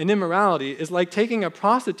in immorality is like taking a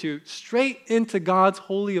prostitute straight into God's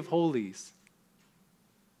holy of holies.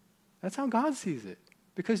 That's how God sees it,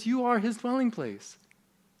 because you are his dwelling place,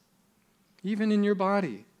 even in your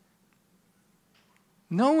body.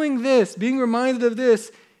 Knowing this, being reminded of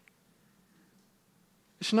this,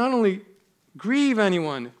 it should not only grieve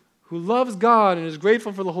anyone who loves God and is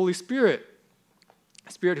grateful for the Holy Spirit,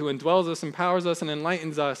 a Spirit who indwells us, empowers us, and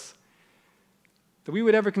enlightens us, that we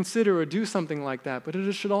would ever consider or do something like that, but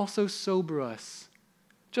it should also sober us,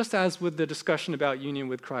 just as with the discussion about union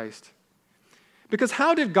with Christ. Because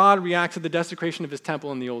how did God react to the desecration of his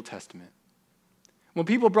temple in the Old Testament? When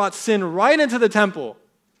people brought sin right into the temple,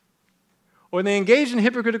 or they engaged in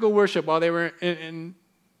hypocritical worship while they were in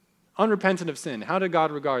unrepentant of sin, how did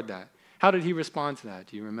God regard that? How did he respond to that?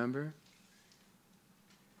 Do you remember?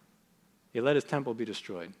 He let his temple be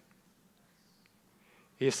destroyed.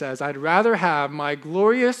 He says, I'd rather have my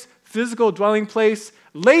glorious physical dwelling place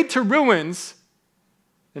laid to ruins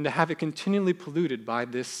than to have it continually polluted by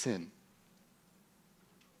this sin.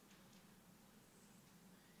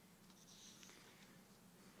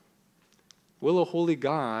 Will a holy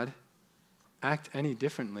God act any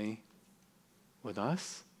differently with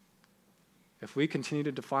us if we continue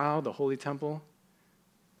to defile the holy temple,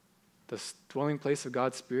 the dwelling place of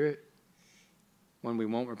God's Spirit, when we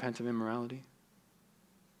won't repent of immorality?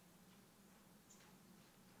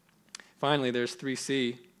 Finally, there's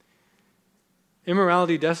 3C.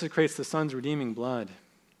 Immorality desecrates the Son's redeeming blood.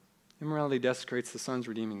 Immorality desecrates the Son's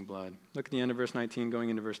redeeming blood. Look at the end of verse 19,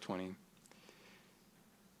 going into verse 20.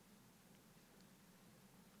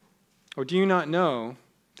 Or do you not know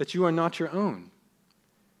that you are not your own?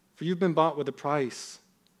 For you've been bought with a price.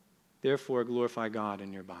 Therefore, glorify God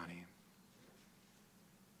in your body.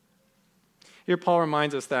 Here, Paul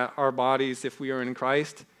reminds us that our bodies, if we are in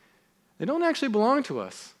Christ, they don't actually belong to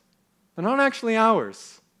us. They're not actually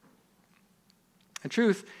ours. In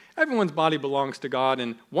truth, everyone's body belongs to God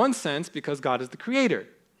in one sense because God is the creator.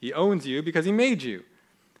 He owns you because he made you.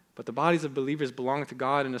 But the bodies of believers belong to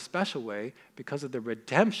God in a special way because of the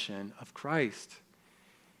redemption of Christ.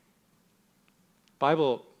 The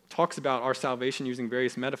Bible talks about our salvation using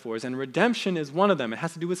various metaphors, and redemption is one of them. It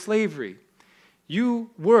has to do with slavery.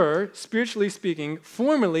 You were, spiritually speaking,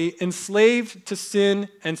 formerly enslaved to sin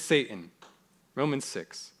and Satan. Romans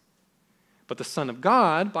 6. But the Son of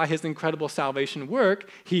God, by his incredible salvation work,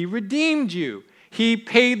 he redeemed you. He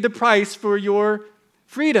paid the price for your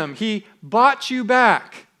freedom. He bought you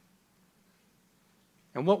back.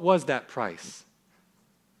 And what was that price?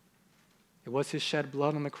 It was his shed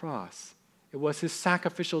blood on the cross. It was his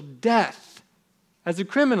sacrificial death as a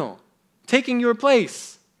criminal, taking your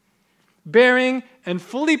place. bearing and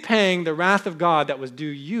fully paying the wrath of God that was due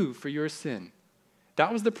you for your sin.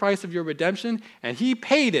 That was the price of your redemption, and he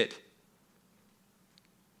paid it.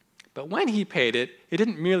 But when he paid it, it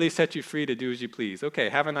didn't merely set you free to do as you please. Okay,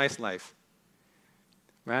 have a nice life.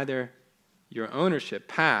 Rather, your ownership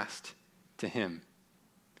passed to him.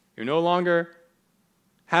 You're no longer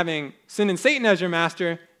having sin and Satan as your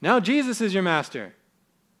master. Now Jesus is your master.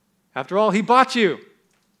 After all, he bought you.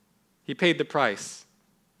 He paid the price.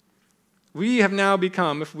 We have now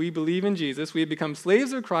become, if we believe in Jesus, we have become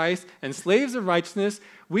slaves of Christ and slaves of righteousness.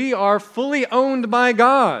 We are fully owned by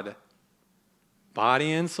God,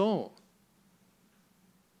 body and soul.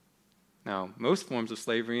 Now, most forms of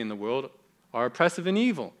slavery in the world are oppressive and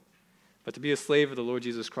evil, but to be a slave of the Lord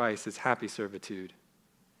Jesus Christ is happy servitude.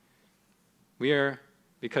 We are,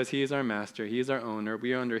 because he is our master, he is our owner,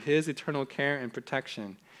 we are under his eternal care and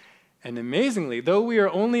protection. And amazingly, though we are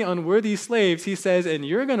only unworthy slaves, he says, and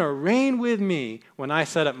you're going to reign with me when I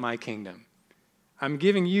set up my kingdom. I'm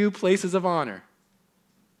giving you places of honor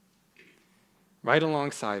right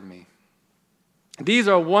alongside me. These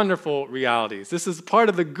are wonderful realities. This is part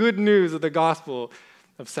of the good news of the gospel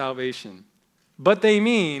of salvation. But they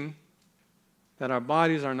mean that our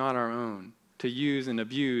bodies are not our own to use and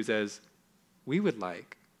abuse as we would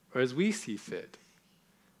like or as we see fit.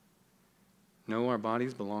 No, our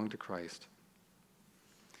bodies belong to Christ.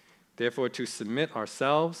 Therefore, to submit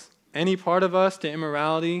ourselves, any part of us, to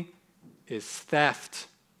immorality is theft.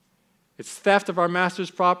 It's theft of our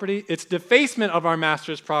master's property. It's defacement of our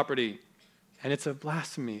master's property. And it's a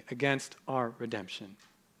blasphemy against our redemption.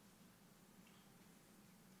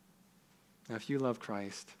 Now, if you love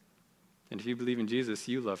Christ, and if you believe in Jesus,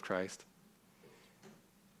 you love Christ,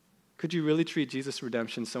 could you really treat Jesus'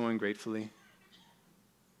 redemption so ungratefully?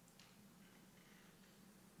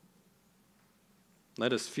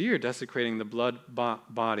 Let us fear desecrating the blood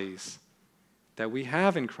bodies that we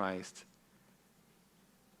have in Christ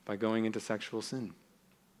by going into sexual sin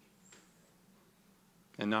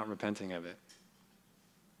and not repenting of it.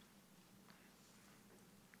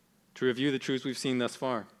 To review the truths we've seen thus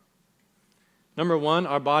far. Number one,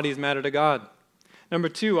 our bodies matter to God. Number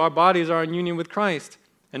two, our bodies are in union with Christ.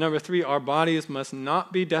 And number three, our bodies must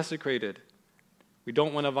not be desecrated. We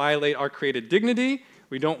don't want to violate our created dignity.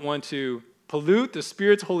 We don't want to pollute the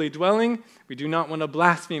Spirit's holy dwelling. We do not want to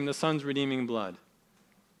blaspheme the Son's redeeming blood.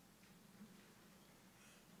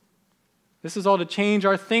 This is all to change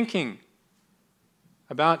our thinking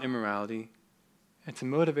about immorality and to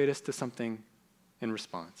motivate us to something in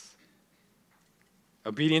response.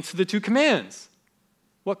 Obedience to the two commands.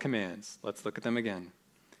 What commands? Let's look at them again.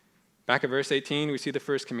 Back at verse 18, we see the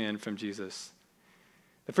first command from Jesus.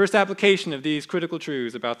 The first application of these critical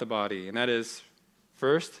truths about the body, and that is,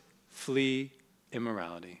 first, flee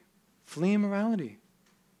immorality. Flee immorality.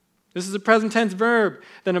 This is a present tense verb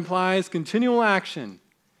that implies continual action.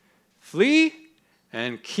 Flee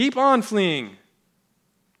and keep on fleeing.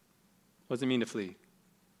 What does it mean to flee?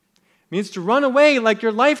 It means to run away like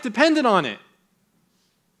your life depended on it.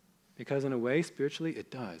 Because in a way, spiritually, it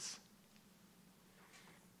does.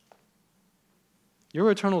 Your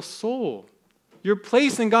eternal soul, your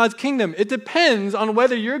place in God's kingdom, it depends on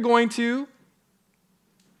whether you're going to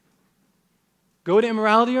go to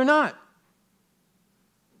immorality or not.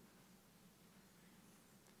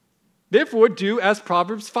 Therefore, do as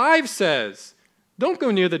Proverbs 5 says. Don't go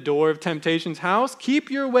near the door of temptation's house. Keep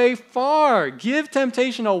your way far. Give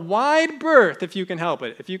temptation a wide berth if you can help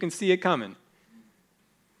it, if you can see it coming.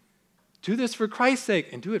 Do this for Christ's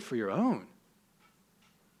sake and do it for your own.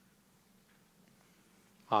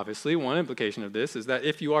 Obviously, one implication of this is that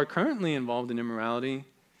if you are currently involved in immorality,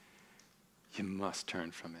 you must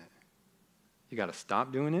turn from it. You got to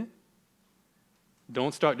stop doing it.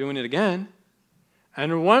 Don't start doing it again.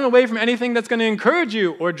 And run away from anything that's going to encourage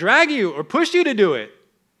you or drag you or push you to do it.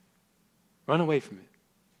 Run away from it.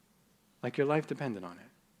 Like your life depended on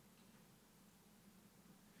it.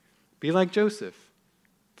 Be like Joseph.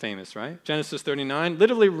 Famous, right? Genesis 39.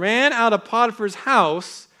 Literally ran out of Potiphar's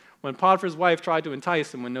house when Potiphar's wife tried to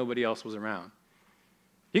entice him when nobody else was around.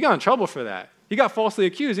 He got in trouble for that. He got falsely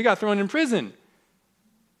accused. He got thrown in prison.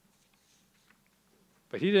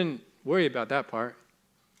 But he didn't worry about that part.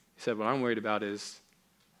 He said, what I'm worried about is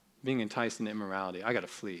being enticed into immorality. I got to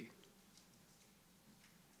flee.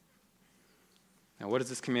 Now, what does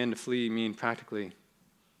this command to flee mean practically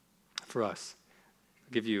for us?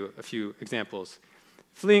 I'll give you a few examples.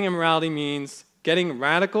 Fleeing immorality means getting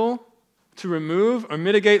radical to remove or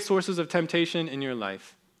mitigate sources of temptation in your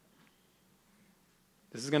life.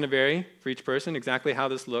 This is going to vary for each person, exactly how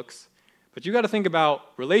this looks. But you got to think about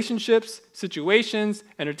relationships, situations,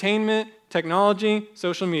 entertainment, technology,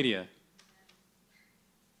 social media.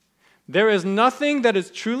 There is nothing that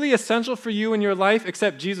is truly essential for you in your life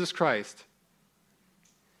except Jesus Christ.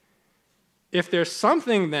 If there's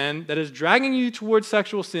something then that is dragging you towards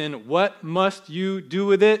sexual sin, what must you do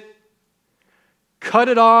with it? Cut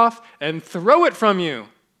it off and throw it from you.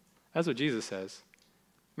 That's what Jesus says.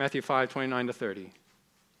 Matthew 5:29-30. You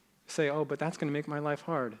say, oh, but that's going to make my life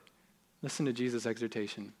hard. Listen to Jesus'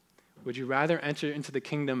 exhortation. Would you rather enter into the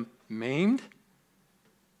kingdom maimed?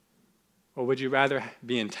 Or would you rather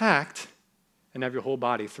be intact and have your whole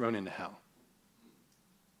body thrown into hell?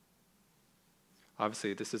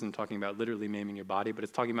 Obviously, this isn't talking about literally maiming your body, but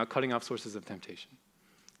it's talking about cutting off sources of temptation.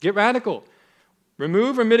 Get radical.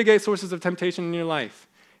 Remove or mitigate sources of temptation in your life.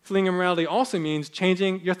 Fleeing immorality also means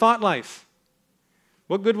changing your thought life.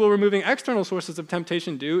 What good will removing external sources of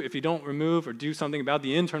temptation do if you don't remove or do something about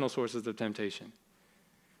the internal sources of temptation?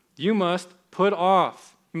 You must put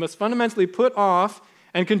off. You must fundamentally put off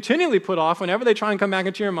and continually put off, whenever they try and come back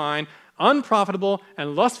into your mind, unprofitable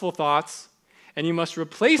and lustful thoughts, and you must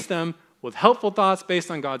replace them with helpful thoughts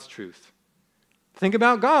based on God's truth. Think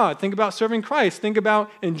about God. Think about serving Christ. Think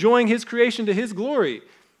about enjoying his creation to his glory.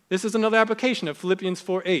 This is another application of Philippians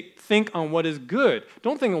 4:8. Think on what is good.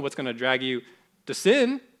 Don't think on what's going to drag you to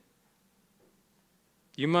sin.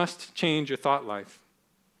 You must change your thought life.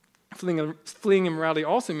 Fleeing immorality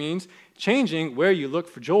also means changing where you look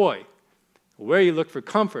for joy, where you look for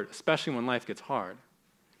comfort, especially when life gets hard.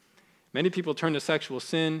 Many people turn to sexual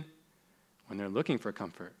sin when they're looking for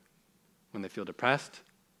comfort, when they feel depressed,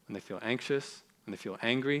 when they feel anxious, when they feel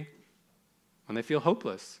angry, when they feel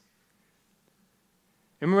hopeless.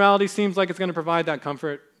 Immorality seems like it's going to provide that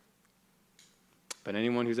comfort, but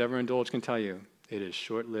anyone who's ever indulged can tell you it is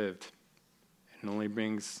short-lived and only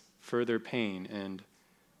brings further pain and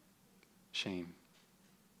shame.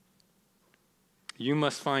 You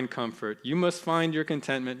must find comfort. You must find your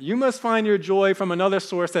contentment. You must find your joy from another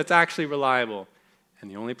source that's actually reliable.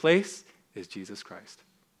 And the only place is Jesus Christ.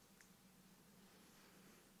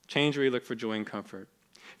 Change where you look for joy and comfort.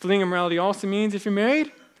 Fleeing immorality also means if you're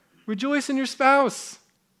married, rejoice in your spouse.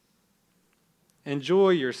 Enjoy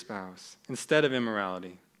your spouse instead of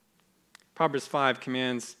immorality. Proverbs 5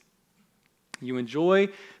 commands you enjoy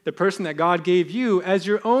the person that God gave you as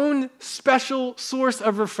your own special source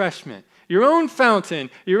of refreshment, your own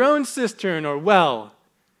fountain, your own cistern or well.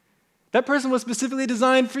 That person was specifically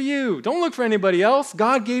designed for you. Don't look for anybody else.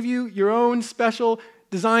 God gave you your own special,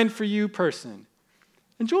 designed for you person.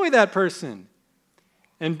 Enjoy that person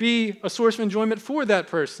and be a source of enjoyment for that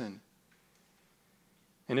person.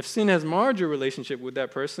 And if sin has marred your relationship with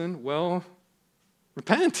that person, well,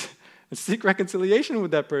 repent and seek reconciliation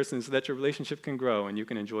with that person so that your relationship can grow and you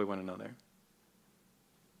can enjoy one another.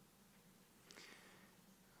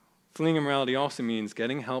 Fleeing immorality also means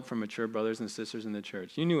getting help from mature brothers and sisters in the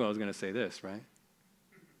church. You knew I was going to say this, right?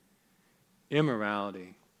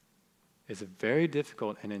 Immorality is a very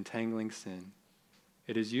difficult and entangling sin.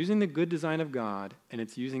 It is using the good design of God, and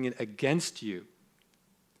it's using it against you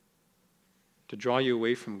to draw you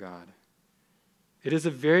away from God. It is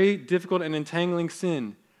a very difficult and entangling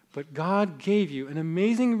sin, but God gave you an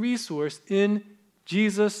amazing resource in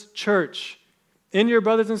Jesus' church, in your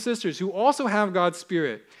brothers and sisters who also have God's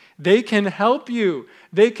Spirit. They can help you.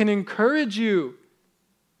 They can encourage you.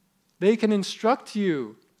 They can instruct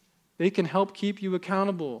you. They can help keep you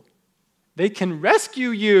accountable. They can rescue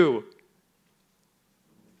you.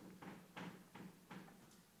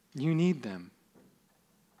 You need them.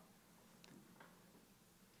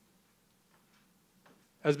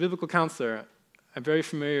 As a biblical counselor, I'm very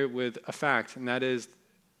familiar with a fact, and that is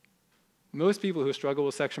most people who struggle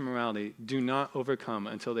with sexual immorality do not overcome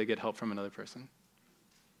until they get help from another person.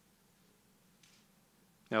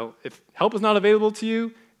 Now, if help is not available to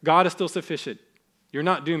you, God is still sufficient. You're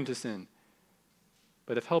not doomed to sin.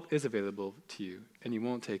 But if help is available to you and you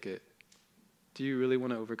won't take it, do you really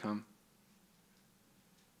want to overcome?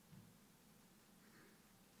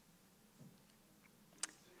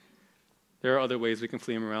 There are other ways we can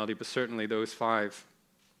flee immorality, but certainly those five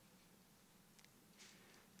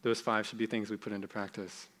should be things we put into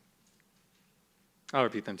practice. I'll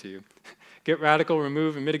repeat them to you. Get radical,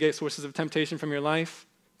 remove and mitigate sources of temptation from your life.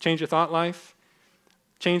 Change your thought life.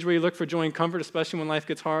 Change where you look for joy and comfort, especially when life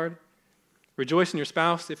gets hard. Rejoice in your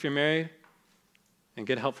spouse if you're married. And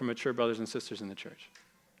get help from mature brothers and sisters in the church.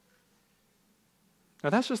 Now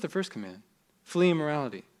that's just the first command. Flee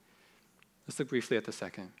immorality. Let's look briefly at the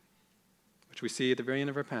second, which we see at the very end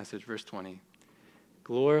of our passage, verse 20.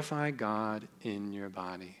 Glorify God in your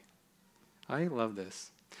body. I love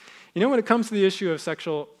this. You know, when it comes to the issue of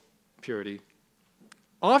sexual purity,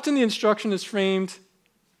 often the instruction is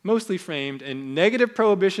mostly framed in negative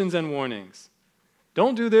prohibitions and warnings.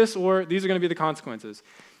 Don't do this, or these are going to be the consequences.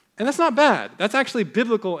 And that's not bad. That's actually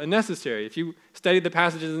biblical and necessary. If you study the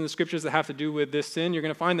passages in the scriptures that have to do with this sin, you're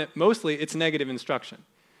going to find that mostly it's negative instruction.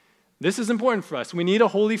 This is important for us. We need a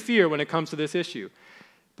holy fear when it comes to this issue.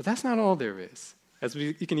 But that's not all there is, as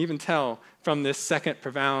you can even tell from this second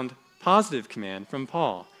profound positive command from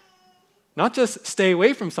Paul. Not just stay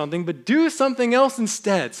away from something, but do something else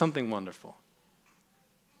instead, something wonderful.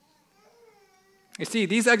 You see,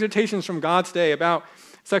 these exhortations from God's day about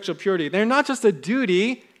sexual purity, they're not just a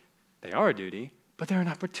duty, they are a duty, but they're an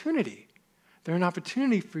opportunity. They're an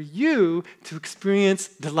opportunity for you to experience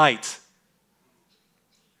delight.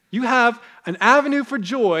 You have an avenue for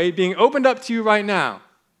joy being opened up to you right now.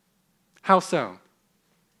 How so?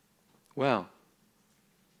 Well,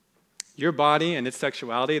 your body and its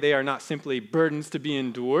sexuality, they are not simply burdens to be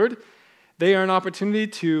endured. They are an opportunity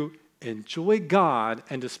to enjoy God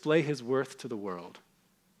and display his worth to the world.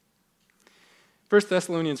 1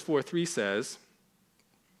 Thessalonians 4:3 says,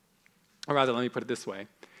 or rather, let me put it this way.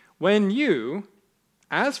 When you,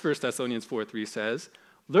 as 1 Thessalonians 4:3 says,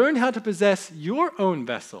 learn how to possess your own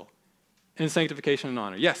vessel in sanctification and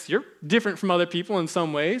honor. Yes, you're different from other people in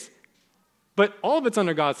some ways, but all of it's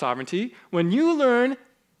under God's sovereignty. When you learn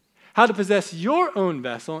how to possess your own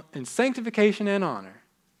vessel in sanctification and honor,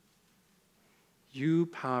 you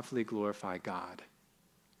powerfully glorify God.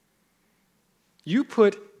 You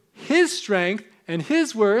put his strength and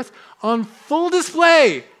his worth on full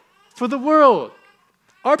display for the world.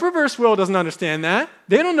 Our perverse world doesn't understand that.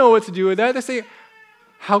 They don't know what to do with that. They say,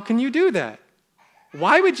 how can you do that?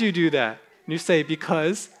 Why would you do that? And you say,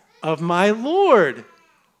 because of my Lord.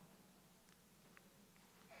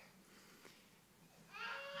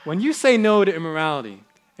 When you say no to immorality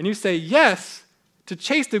and you say yes to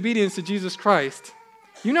chaste obedience to Jesus Christ,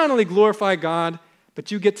 you not only glorify God, but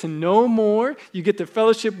you get to know more, you get to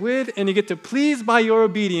fellowship with, and you get to please by your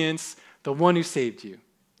obedience the one who saved you,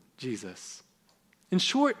 Jesus. In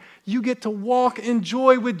short, you get to walk in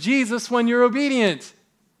joy with Jesus when you're obedient.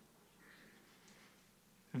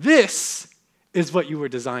 This is what you were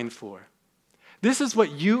designed for. This is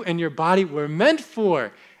what you and your body were meant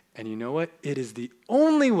for. And you know what? It is the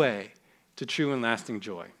only way to true and lasting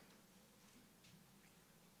joy.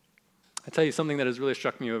 I'll tell you something that has really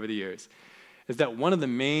struck me over the years, is that one of the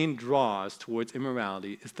main draws towards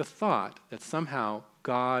immorality is the thought that somehow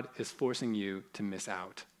God is forcing you to miss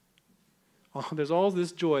out. Oh, there's all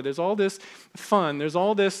this joy, there's all this fun, there's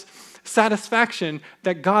all this satisfaction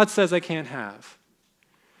that God says I can't have.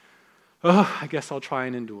 Oh, I guess I'll try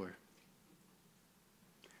and endure.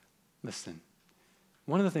 Listen,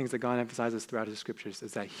 one of the things that God emphasizes throughout his scriptures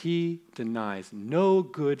is that he denies no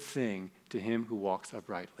good thing to him who walks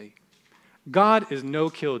uprightly. God is no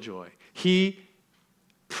killjoy. He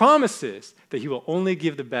promises that he will only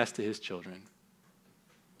give the best to his children.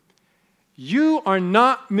 You are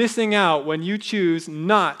not missing out when you choose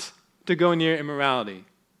not to go near immorality.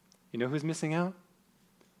 You know who's missing out?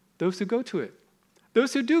 Those who go to it.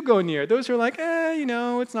 Those who do go near. Those who are like,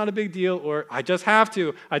 it's not a big deal, or I just have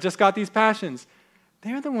to. I just got these passions.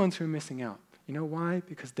 They're the ones who are missing out. You know why?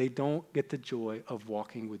 Because they don't get the joy of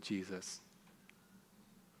walking with Jesus.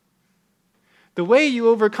 The way you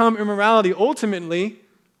overcome immorality ultimately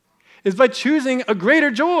is by choosing a greater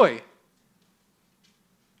joy.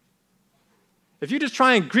 If you just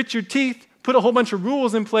try and grit your teeth, put a whole bunch of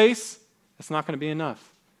rules in place, that's not going to be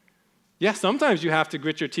enough. Yes, sometimes you have to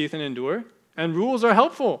grit your teeth and endure, and rules are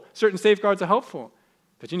helpful. Certain safeguards are helpful,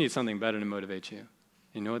 but you need something better to motivate you.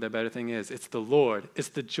 You know what that better thing is? It's the Lord. It's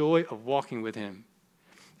the joy of walking with him.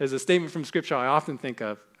 There's a statement from Scripture I often think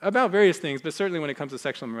of about various things, but certainly when it comes to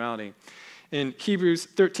sexual immorality. In Hebrews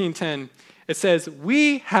 13:10, it says,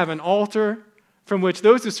 we have an altar from which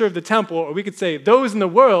those who serve the temple, or we could say those in the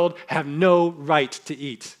world, have no right to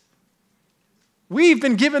eat. We've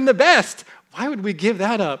been given the best. Why would we give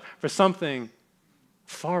that up for something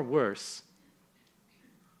far worse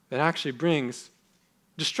that actually brings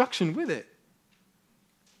destruction with it?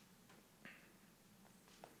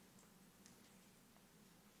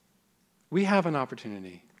 We have an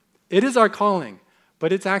opportunity. It is our calling,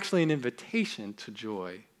 but it's actually an invitation to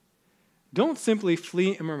joy. Don't simply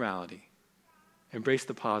flee immorality. Embrace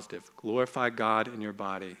the positive. Glorify God in your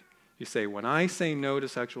body. You say, when I say no to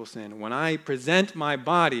sexual sin, when I present my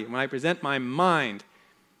body, when I present my mind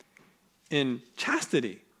in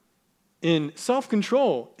chastity, in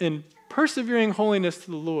self-control, in persevering holiness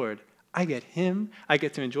to the Lord, I get him, I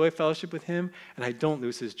get to enjoy fellowship with him, and I don't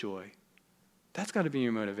lose his joy. That's got to be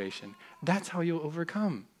your motivation. That's how you'll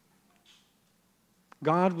overcome.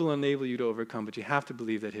 God will enable you to overcome, but you have to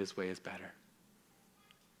believe that his way is better.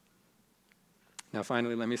 Now,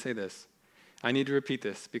 finally, let me say this. I need to repeat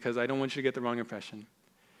this because I don't want you to get the wrong impression.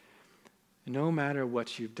 No matter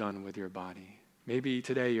what you've done with your body, maybe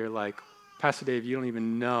today you're like, Pastor Dave, you don't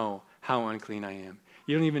even know how unclean I am.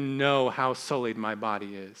 You don't even know how sullied my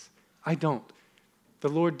body is. I don't. The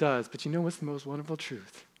Lord does, but you know what's the most wonderful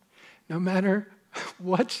truth? No matter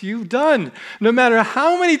what you've done, no matter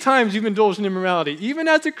how many times you've indulged in immorality, even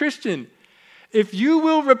as a Christian, if you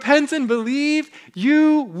will repent and believe,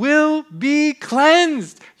 you will be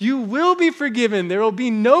cleansed. You will be forgiven. There will be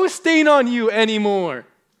no stain on you anymore.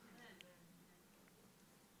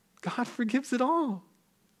 God forgives it all.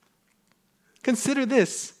 Consider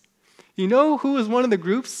this. You know who was one of the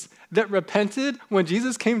groups that repented when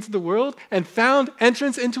Jesus came to the world and found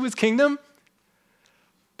entrance into his kingdom?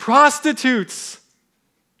 Prostitutes.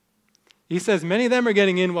 He says, many of them are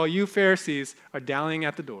getting in while you Pharisees are dallying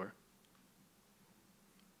at the door.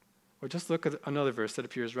 Or just look at another verse that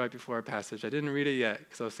appears right before our passage. I didn't read it yet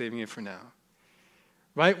because I was saving it for now.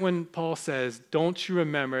 Right when Paul says, don't you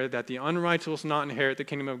remember that the unrighteous will not inherit the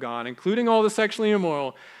kingdom of God, including all the sexually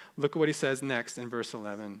immoral, look at what he says next in verse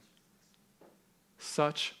 11.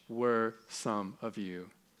 Such were some of you.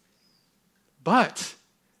 But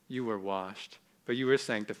you were washed, but you were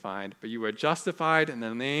sanctified, but you were justified in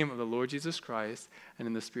the name of the Lord Jesus Christ and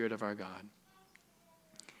in the Spirit of our God.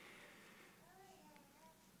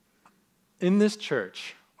 In this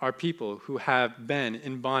church are people who have been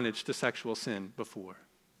in bondage to sexual sin before.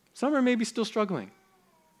 Some are maybe still struggling.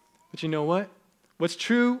 But you know what? What's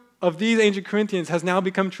true of these ancient Corinthians has now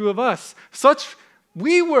become true of us.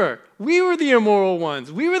 We were the immoral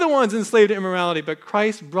ones. We were the ones enslaved to immorality, but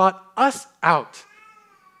Christ brought us out.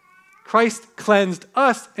 Christ cleansed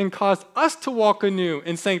us and caused us to walk anew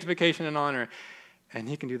in sanctification and honor. And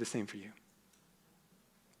he can do the same for you.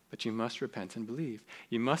 But you must repent and believe.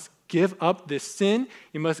 You must give up this sin.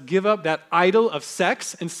 You must give up that idol of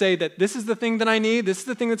sex and say that this is the thing that I need. This is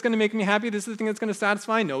the thing that's going to make me happy. This is the thing that's going to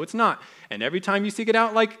satisfy. No, it's not. And every time you seek it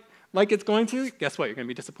out like it's going to, guess what? You're going to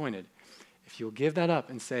be disappointed. If you'll give that up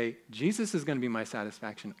and say, Jesus is going to be my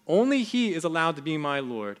satisfaction. Only he is allowed to be my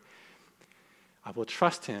Lord. I will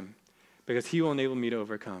trust him because he will enable me to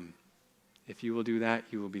overcome. If you will do that,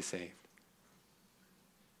 you will be saved.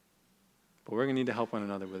 But we're going to need to help one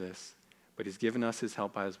another with this. But he's given us his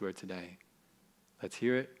help by his word today. Let's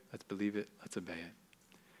hear it. Let's believe it. Let's obey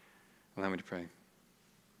it. Allow me to pray.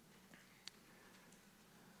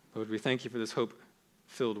 Lord, we thank you for this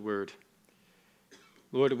hope-filled word.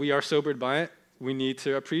 Lord, we are sobered by it. We need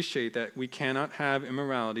to appreciate that we cannot have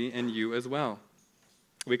immorality and you as well.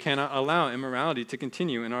 We cannot allow immorality to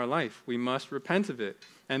continue in our life. We must repent of it.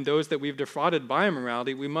 And those that we've defrauded by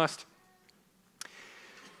immorality, we must,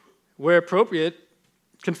 where appropriate,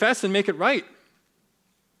 confess and make it right.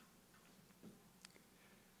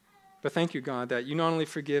 But thank you, God, that you not only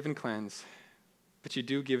forgive and cleanse, but you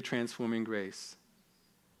do give transforming grace.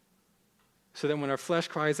 So that when our flesh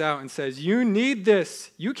cries out and says, you need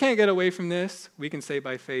this, you can't get away from this, we can say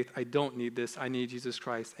by faith, I don't need this, I need Jesus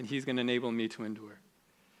Christ, and he's going to enable me to endure.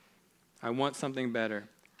 I want something better.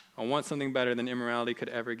 I want something better than immorality could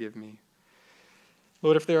ever give me.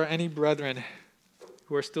 Lord, if there are any brethren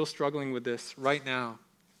who are still struggling with this right now,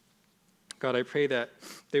 God, I pray that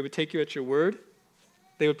they would take you at your word,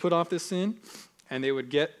 they would put off this sin, and they would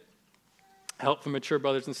get help from mature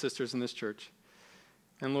brothers and sisters in this church.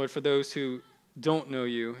 And Lord, for those who don't know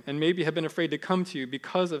you and maybe have been afraid to come to you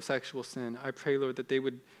because of sexual sin, I pray, Lord, that they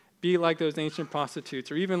would be like those ancient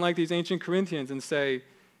prostitutes or even like these ancient Corinthians and say,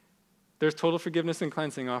 there's total forgiveness and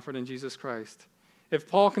cleansing offered in Jesus Christ. If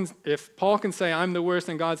Paul can say, I'm the worst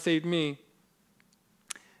and God saved me,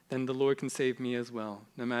 then the Lord can save me as well,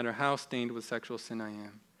 no matter how stained with sexual sin I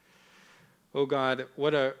am. Oh God,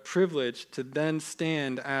 what a privilege to then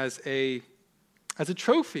stand as a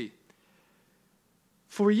trophy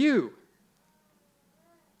for you,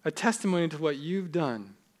 a testimony to what you've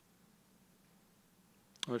done.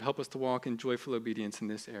 Lord, help us to walk in joyful obedience in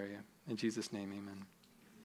this area. In Jesus' name, amen.